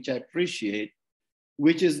Matthew, which I appreciate,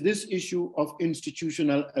 which is this issue of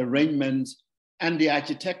institutional arrangements and the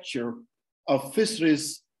architecture of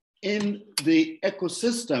fisheries in the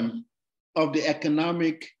ecosystem of the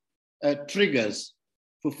economic triggers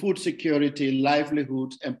for food security,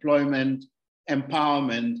 livelihoods, employment,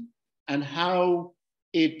 empowerment, and how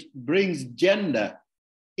it brings gender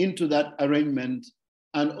into that arrangement,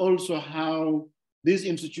 and also how these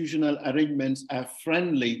institutional arrangements are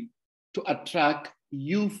friendly to attract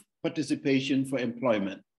youth participation for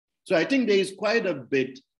employment. So I think there is quite a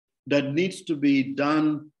bit that needs to be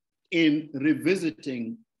done in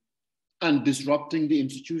revisiting and disrupting the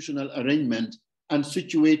institutional arrangement and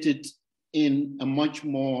situate it in a much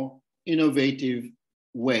more innovative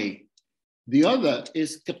way. The other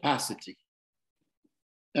is capacity.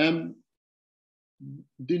 The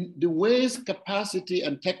ways capacity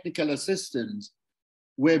and technical assistance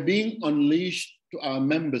were being unleashed to our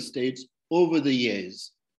member states over the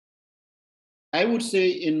years, I would say,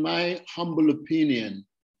 in my humble opinion,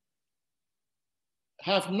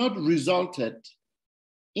 have not resulted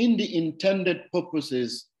in the intended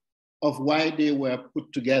purposes of why they were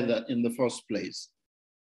put together in the first place.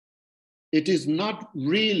 It is not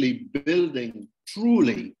really building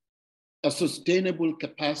truly a sustainable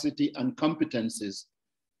capacity and competencies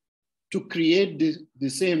to create the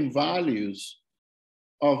same values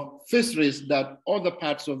of fisheries that other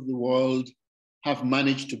parts of the world have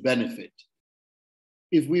managed to benefit.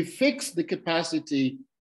 If we fix the capacity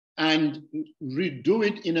and redo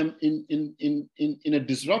it in a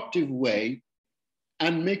disruptive way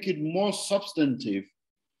and make it more substantive,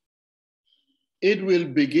 it will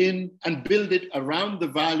begin and build it around the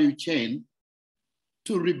value chain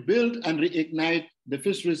to rebuild and reignite the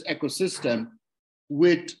fisheries ecosystem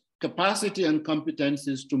with capacity and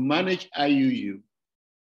competencies to manage IUU.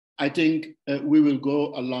 I think we will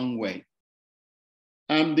go a long way.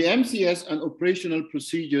 The MCS and operational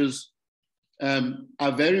procedures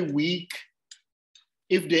are very weak,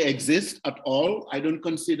 if they exist at all. I don't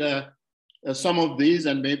consider some of these,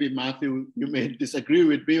 and maybe Matthew, you may disagree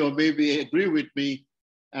with me or maybe agree with me,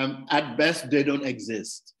 at best they don't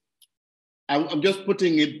exist. I'm just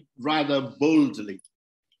putting it rather boldly.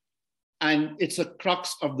 And it's a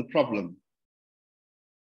crux of the problem,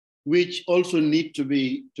 which also need to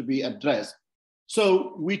be addressed.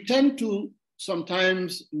 So we tend to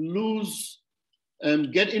sometimes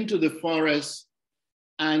get into the forest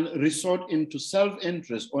and resort into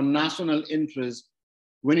self-interest or national interest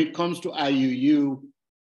when it comes to IUU,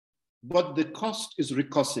 but the cost is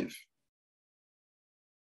recursive.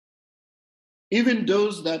 Even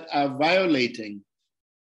those that are violating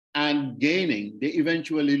and gaining, they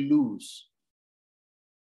eventually lose.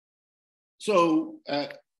 So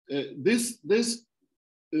this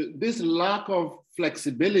lack of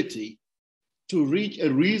flexibility to reach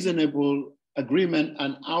a reasonable agreement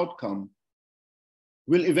and outcome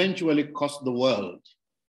will eventually cost the world.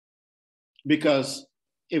 Because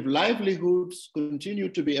if livelihoods continue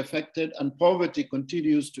to be affected and poverty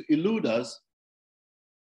continues to elude us,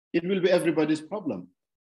 it will be everybody's problem.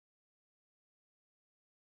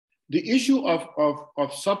 The issue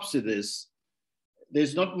of subsidies,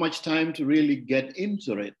 there's not much time to really get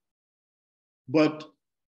into it, but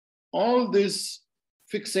all this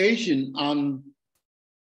fixation on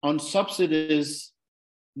subsidies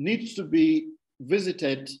needs to be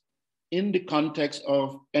visited in the context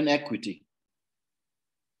of inequity.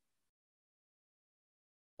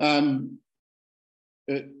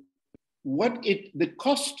 The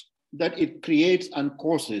cost that it creates and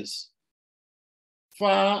causes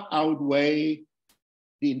far outweigh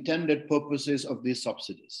the intended purposes of these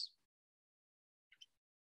subsidies.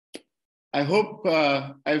 I hope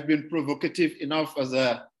I've been provocative enough as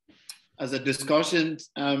a discussion.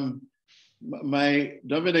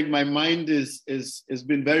 Dominic, my mind has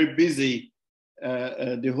been very busy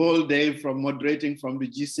the whole day from moderating from the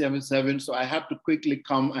GCM7, so I had to quickly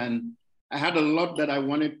come, and I had a lot that I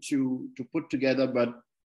wanted to put together, but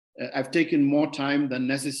I've taken more time than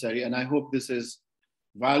necessary, and I hope this is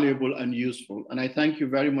valuable and useful. And I thank you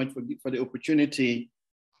very much for the opportunity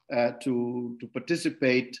to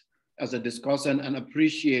participate as a discussant, and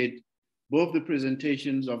appreciate both the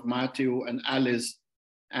presentations of Matthew and Alice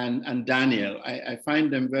and Daniel. I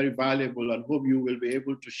find them very valuable and hope you will be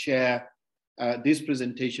able to share these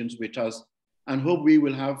presentations with us, and hope we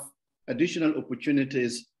will have additional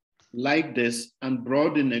opportunities like this and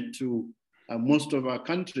broaden it to most of our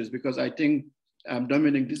countries, because I think,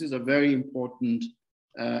 Dominic, this is a very important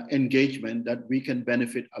engagement that we can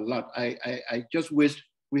benefit a lot. I just wish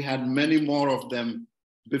we had many more of them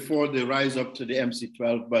before they rise up to the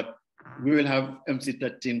MC12, but we will have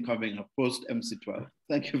MC13 coming up post MC12.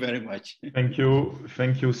 Thank you very much. Thank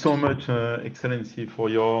you so much, Excellency, for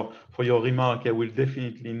your remark. I will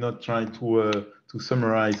definitely not try to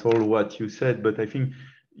summarize all what you said, but I think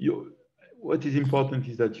what is important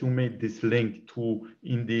is that you made this link to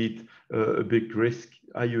indeed a big risk.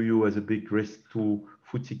 IUU has a big risk to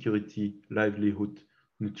food security, livelihood,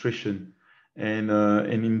 nutrition, and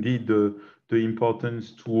indeed the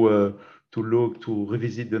importance to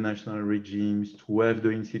revisit the national regimes, to have the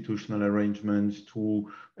institutional arrangements, to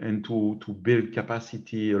build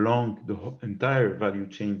capacity along the entire value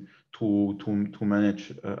chain to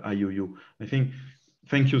manage IUU. I think.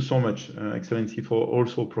 Thank you so much, Excellency, for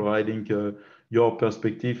also providing your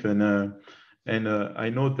perspective. And I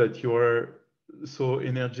know that you are so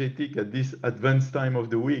energetic at this advanced time of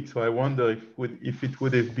the week. So I wonder if it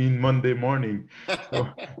would have been Monday morning. So,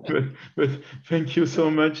 but thank you so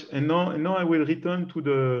much. And now I will return to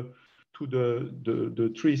the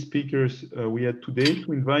three speakers we had today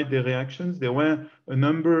to invite their reactions. There were a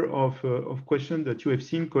number of questions that you have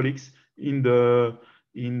seen, colleagues, in the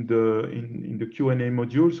Q&A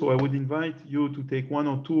module. So I would invite you to take one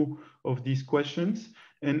or two of these questions,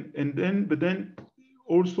 and then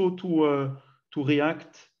also to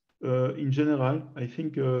react in general. I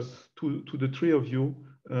think to the three of you.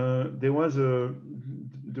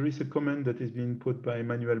 There is a comment that has been put by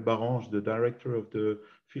Emmanuel Barange, the director of the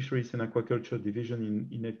Fisheries and Aquaculture Division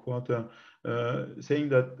in headquarters, saying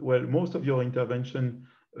that, well, most of your intervention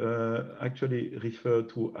actually refer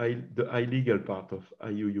to the illegal part of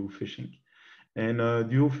IUU fishing. And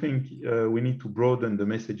do you think we need to broaden the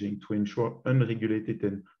messaging to ensure unregulated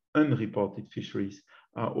and unreported fisheries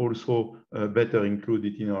are also better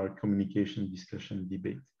included in our communication, discussion,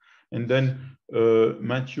 debate? And then,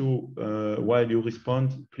 Matthew, while you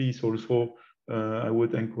respond, please also, I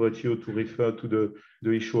would encourage you to refer to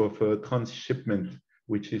the issue of transshipment,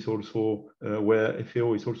 which is also where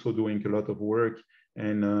FAO is also doing a lot of work,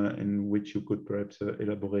 and which you could perhaps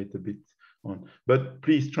elaborate a bit on. But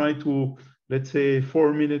please try to, let's say,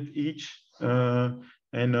 4 minutes each, and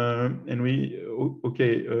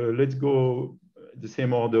let's go the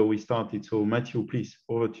same order we started. So Matthew, please,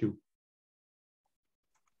 over to you.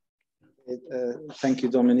 Thank you,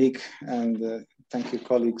 Dominique, and thank you,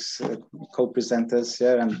 colleagues, co-presenters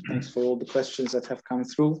here, and thanks for all the questions that have come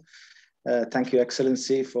through. Thank you,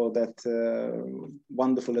 Excellency, for that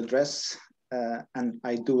wonderful address. And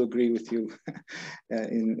I do agree with you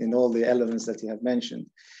in all the elements that you have mentioned.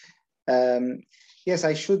 Yes,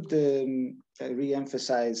 I should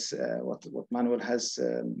re-emphasize what Manuel has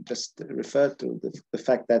just referred to, the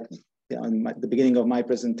fact that in the beginning of my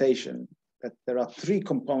presentation, that there are three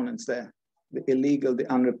components there: the illegal,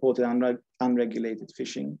 the unreported, unregulated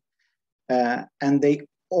fishing. And they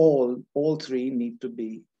all three need to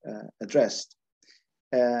be addressed.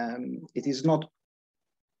 It is not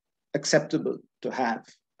acceptable to have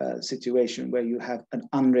a situation where you have an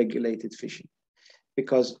unregulated fishing,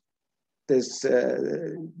 because there's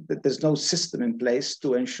no system in place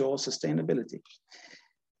to ensure sustainability.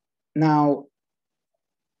 Now,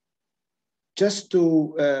 just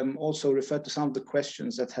to also refer to some of the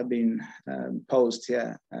questions that have been posed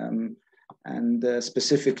here, and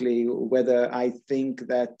specifically whether I think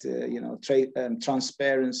that trade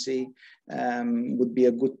transparency would be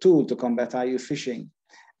a good tool to combat IUU fishing.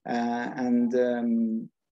 There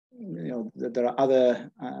are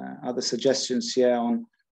other suggestions here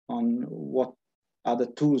on what other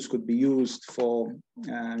tools could be used for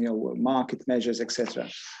market measures, etc.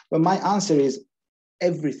 But my answer is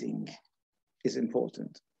everything is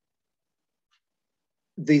important.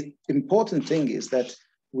 The important thing is that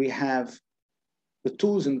we have the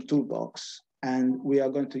tools in the toolbox, and we are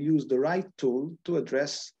going to use the right tool to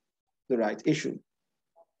address the right issue.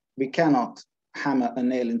 We cannot hammer a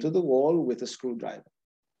nail into the wall with a screwdriver.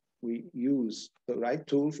 We use the right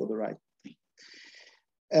tool for the right thing.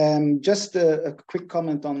 Just a quick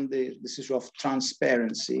comment on this issue of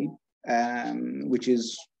transparency, which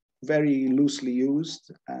is very loosely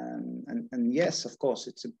used. And yes, of course,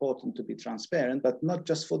 it's important to be transparent, but not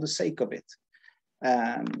just for the sake of it.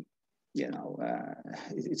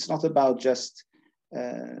 It's not about just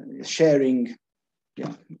sharing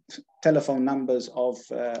telephone numbers of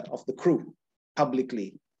the crew.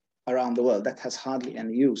 publicly around the world. That has hardly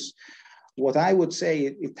any use. What I would say,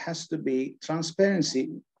 it has to be transparency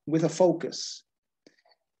with a focus.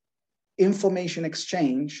 Information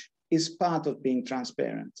exchange is part of being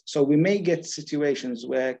transparent. So we may get situations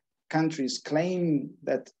where countries claim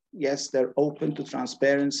that, yes, they're open to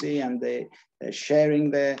transparency and they're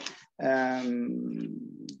sharing the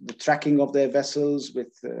tracking of their vessels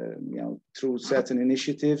with, through certain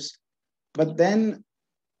initiatives, but then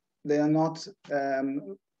they are not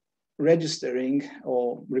registering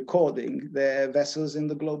or recording their vessels in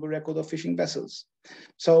the global record of fishing vessels.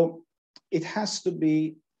 So it has to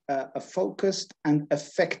be a focused and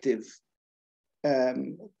effective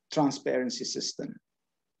transparency system.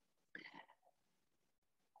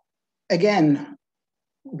 Again,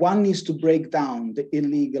 one needs to break down the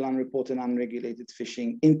illegal, unreported, unregulated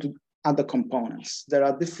fishing into other components. There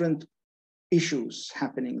are different issues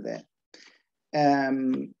happening there.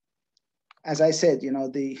 As I said,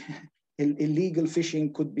 the illegal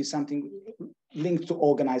fishing could be something linked to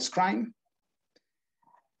organized crime,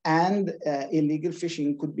 and illegal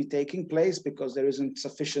fishing could be taking place because there isn't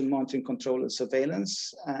sufficient monitoring, control, and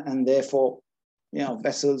surveillance, and therefore,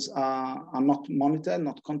 vessels are not monitored,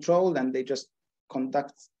 not controlled, and they just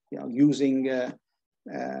conduct, using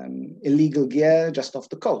illegal gear just off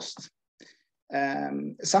the coast.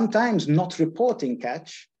 Sometimes not reporting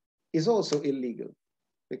catch is also illegal,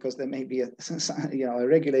 because there may be a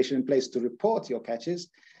regulation in place to report your catches.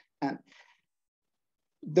 And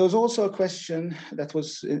there was also a question that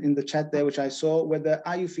was in the chat there, which I saw, whether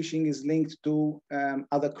IUU fishing is linked to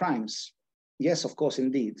other crimes. Yes, of course,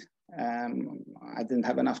 indeed. I didn't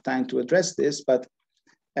have enough time to address this, but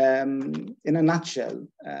in a nutshell,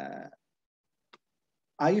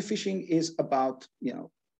 IUU fishing is about,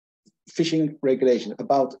 fishing regulation,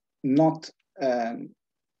 about not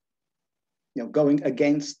going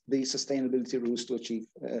against the sustainability rules to achieve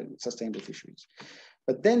sustainable fisheries.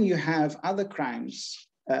 But then you have other crimes,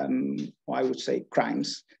 or I would say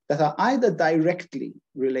crimes, that are either directly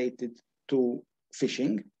related to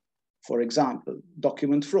fishing. For example,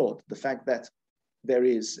 document fraud, the fact that there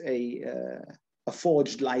is a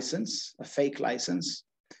forged license, a fake license,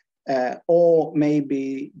 or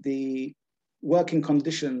maybe the working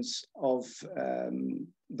conditions of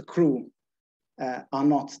the crew are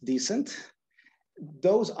not decent.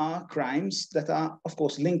 Those are crimes that are, of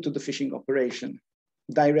course, linked to the fishing operation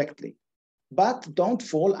directly, but don't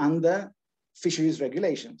fall under fisheries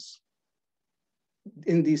regulations.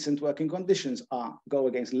 Indecent working conditions go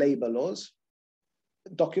against labor laws.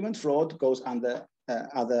 Document fraud goes under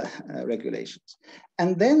other regulations.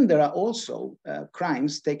 And then there are also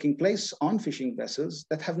crimes taking place on fishing vessels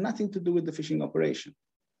that have nothing to do with the fishing operation.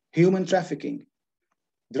 Human trafficking,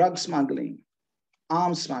 drug smuggling,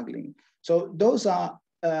 arms smuggling. So those are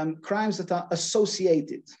crimes that are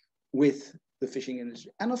associated with the fishing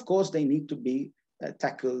industry. And of course, they need to be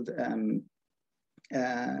tackled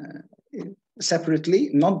separately,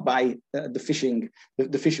 not by the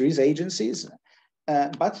fisheries agencies,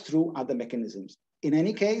 but through other mechanisms. In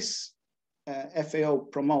any case, FAO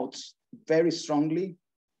promotes very strongly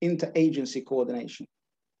interagency coordination.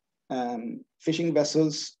 Fishing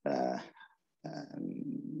vessels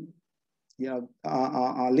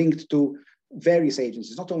are linked to various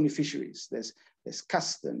agencies, not only fisheries. There's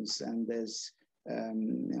customs, and there's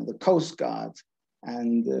the Coast Guard,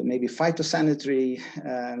 and maybe phytosanitary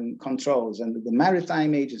controls, and the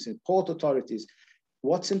maritime agency, port authorities.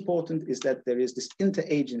 What's important is that there is this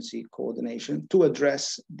interagency coordination to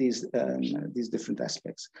address these different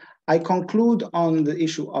aspects. I conclude on the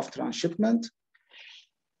issue of transshipment.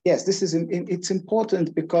 Yes, it's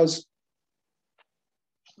important because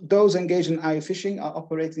those engaged in IUU fishing are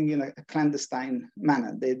operating in a clandestine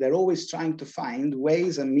manner. They're always trying to find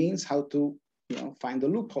ways and means how to find the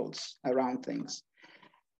loopholes around things.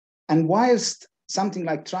 And whilst something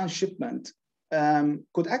like transshipment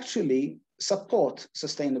could actually support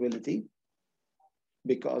sustainability,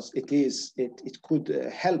 because it could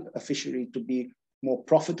help a fishery to be more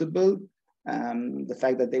profitable. The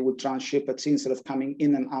fact that they would transship at sea instead of coming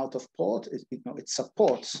in and out of port, it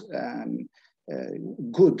supports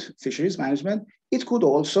good fisheries management. It could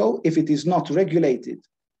also, if it is not regulated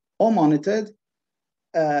or monitored,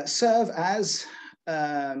 serve as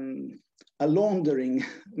a laundering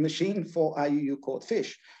machine for IUU caught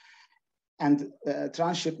fish. And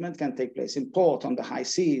transshipment can take place in port, on the high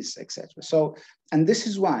seas, etc. So, and this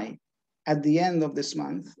is why at the end of this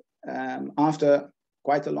month, after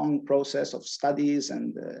quite a long process of studies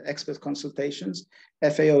and expert consultations,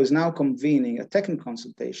 FAO is now convening a technical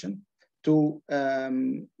consultation to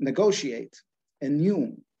negotiate a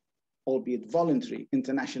new albeit voluntary,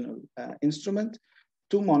 international instrument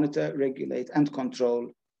to monitor, regulate, and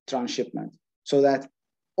control transshipment, so that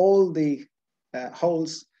all the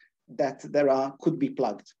holes that there are could be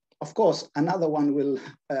plugged. Of course, another one will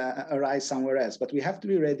arise somewhere else, but we have to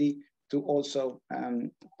be ready to also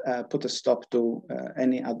put a stop to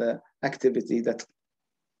any other activity that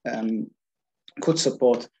could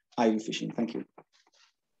support IUU fishing. Thank you.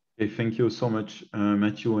 Okay, thank you so much,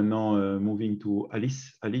 Matthew. And now moving to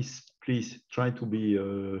Alice. Alice, please try to be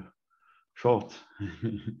short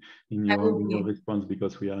in your response,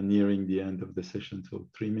 because we are nearing the end of the session. So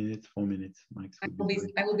 3 minutes, 4 minutes max. I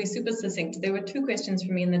will be super succinct. There were two questions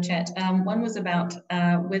for me in the chat. One was about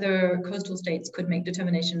whether coastal states could make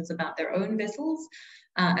determinations about their own vessels,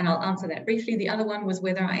 and I'll answer that briefly. The other one was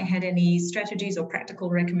whether I had any strategies or practical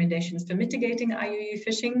recommendations for mitigating IUU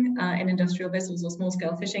fishing in industrial vessels or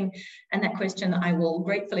small-scale fishing. And that question I will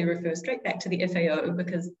gratefully refer straight back to the FAO,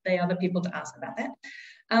 because they are the people to ask about that.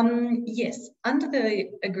 Yes, under the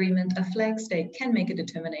agreement, a flag state can make a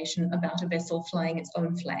determination about a vessel flying its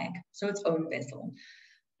own flag, so its own vessel.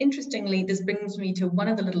 Interestingly, this brings me to one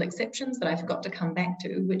of the little exceptions that I forgot to come back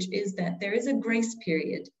to, which is that there is a grace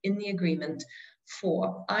period in the agreement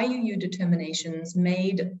for IUU determinations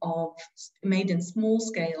made in small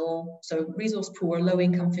scale, so resource poor, low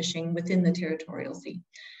income fishing within the territorial sea.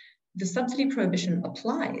 The subsidy prohibition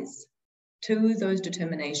applies to those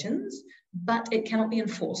determinations, but it cannot be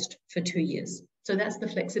enforced for 2 years. So that's the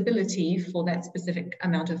flexibility for that specific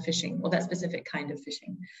amount of fishing, or that specific kind of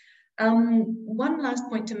fishing. One last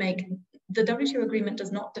point to make: the WTO agreement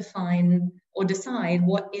does not define or decide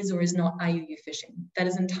what is or is not IUU fishing. That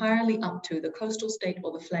is entirely up to the coastal state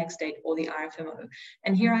or the flag state or the RFMO.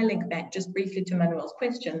 And here I link back just briefly to Manuel's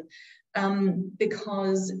question,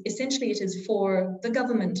 because essentially it is for the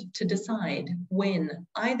government to decide when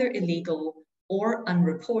either illegal or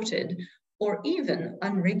unreported or even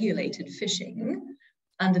unregulated fishing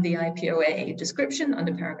under the IPOA description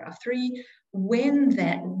under paragraph 3, when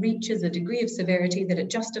that reaches a degree of severity that it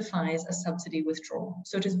justifies a subsidy withdrawal.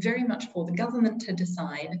 So it is very much for the government to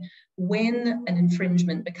decide when an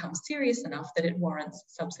infringement becomes serious enough that it warrants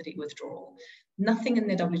subsidy withdrawal. Nothing in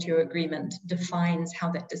the WTO agreement defines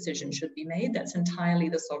how that decision should be made. That's entirely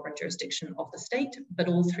the sovereign jurisdiction of the state, but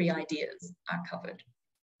all three ideas are covered.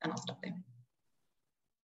 And I'll stop there.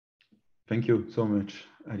 Thank you so much,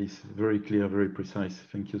 Alice. Very clear, very precise.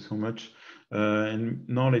 Thank you so much. And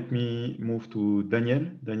now let me move to Daniel.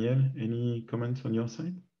 Daniel, any comments on your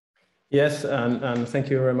side? Yes, and thank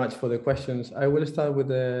you very much for the questions. I will start with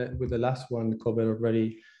the last one covered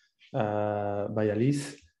already by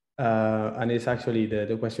Alice, and it's actually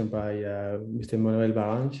the question by Mr. Manuel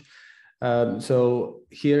Barange. So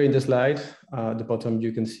here in the slide, at the bottom,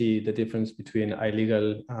 you can see the difference between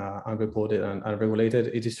illegal, unreported, and unregulated.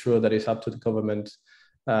 It is true that it's up to the government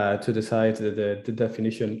to decide the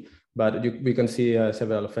definition, but we can see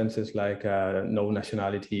several offenses like no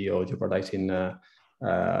nationality or jeopardizing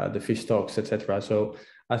the fish stocks, etc. So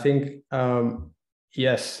I think,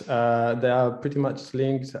 yes, they are pretty much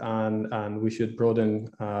linked, and we should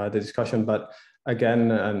broaden the discussion. But again,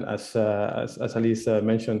 and as Alice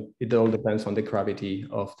mentioned, it all depends on the gravity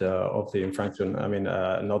of the infraction. I mean,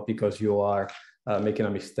 not because you are making a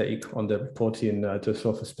mistake on the reporting just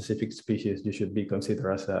of a specific species, you should be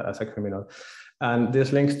considered as a criminal. And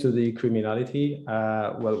this links to the criminality.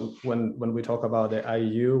 Well, when we talk about the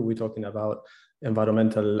IUU, we're talking about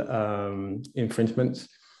environmental infringements.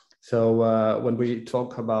 So when we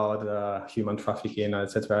talk about human trafficking,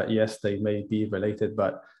 etc., yes, they may be related,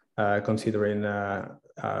 but considering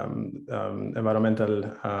environmental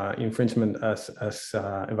infringement as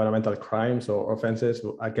environmental crimes or offenses,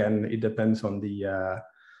 again, it depends on the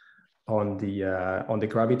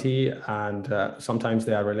gravity, and sometimes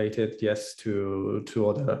they are related, yes, to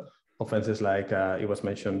other offenses, like it was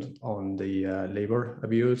mentioned on the labor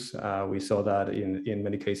abuse. We saw that in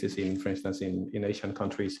many cases, for instance, in Asian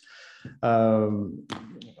countries.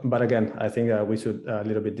 But again, I think we should a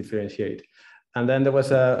little bit differentiate. And then there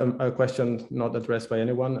was a question not addressed by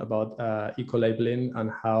anyone about eco-labeling and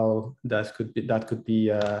how that could be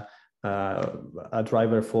a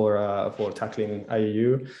driver for tackling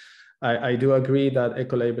IUU. I do agree that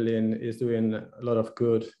eco-labeling is doing a lot of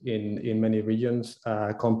good in many regions.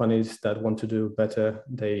 Companies that want to do better,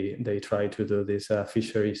 they try to do these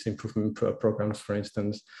fisheries improvement programs, for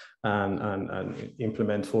instance, and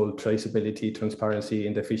implement full traceability, transparency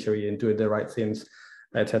in the fishery, and doing the right things,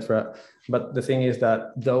 etc. But the thing is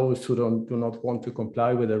that those who do not want to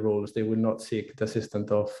comply with the rules, they will not seek the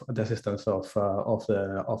assistance of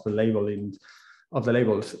the labeling of the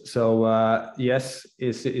labels. So yes,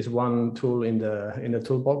 is one tool in the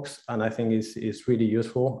toolbox, and I think is really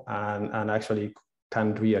useful and actually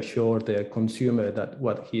can reassure the consumer that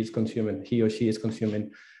what he or she is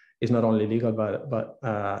consuming is not only legal but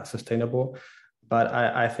sustainable. But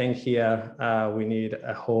I think here we need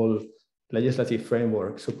a whole legislative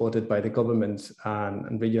framework supported by the governments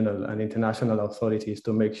and regional and international authorities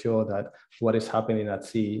to make sure that what is happening at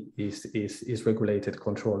sea is regulated,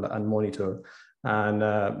 controlled, and monitored. And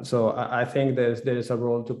so I think there is a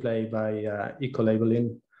role to play by eco-labels,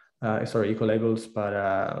 but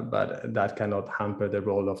that cannot hamper the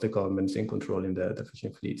role of the governments in controlling the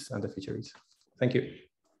fishing fleets and the fisheries. Thank you.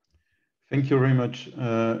 Thank you very much,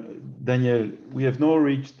 Daniel. We have now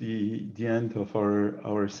reached the end of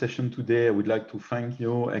our session today. I would like to thank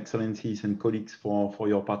you, Excellencies and colleagues, for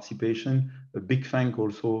your participation. A big thank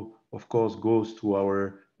also, of course, goes to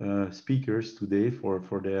our speakers today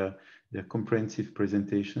for their comprehensive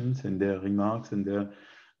presentations and their remarks and their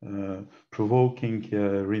provoking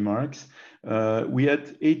remarks. We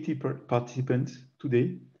had 80 participants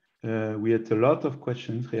today. We had a lot of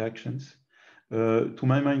questions, reactions. To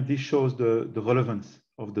my mind, this shows the relevance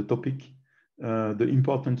of the topic, the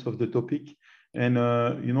importance of the topic. And,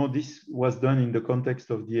 you know, this was done in the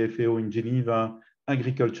context of the FAO in Geneva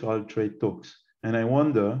Agricultural Trade Talks. And I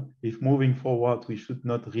wonder if moving forward, we should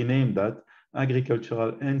not rename that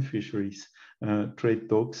Agricultural and Fisheries Trade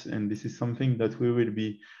Talks. And this is something that we will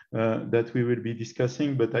be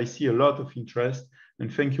discussing, but I see a lot of interest. And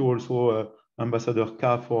thank you also, Ambassador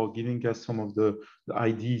Ka, for giving us some of the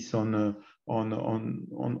ideas on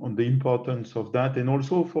the importance of that, and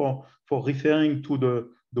also for referring to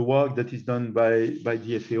the work that is done by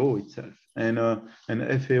the FAO itself. And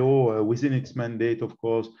FAO, within its mandate, of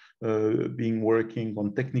course, being working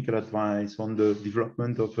on technical advice, on the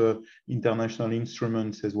development of international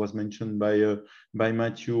instruments, as was mentioned by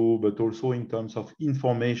Matthew, but also in terms of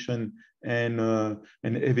information and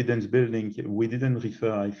evidence building. We didn't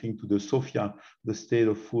refer, I think, to the SOFIA, the State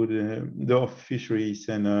of Food, of Fisheries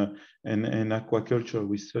and Aquaculture,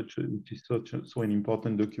 which is so an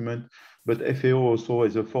important document. But FAO also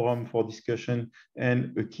is a forum for discussion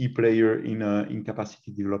and a key player in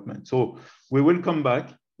capacity development. So we will come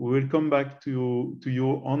back. We will come back to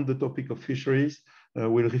you on the topic of fisheries.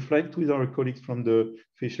 We'll reflect with our colleagues from the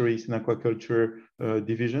Fisheries and Aquaculture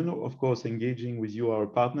division, of course, engaging with you, our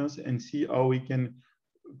partners, and see how we can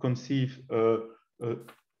conceive a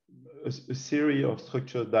series of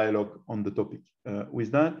structured dialogue on the topic.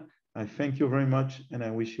 With that, I thank you very much, and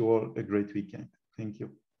I wish you all a great weekend. Thank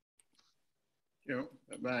you.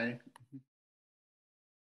 Bye-bye.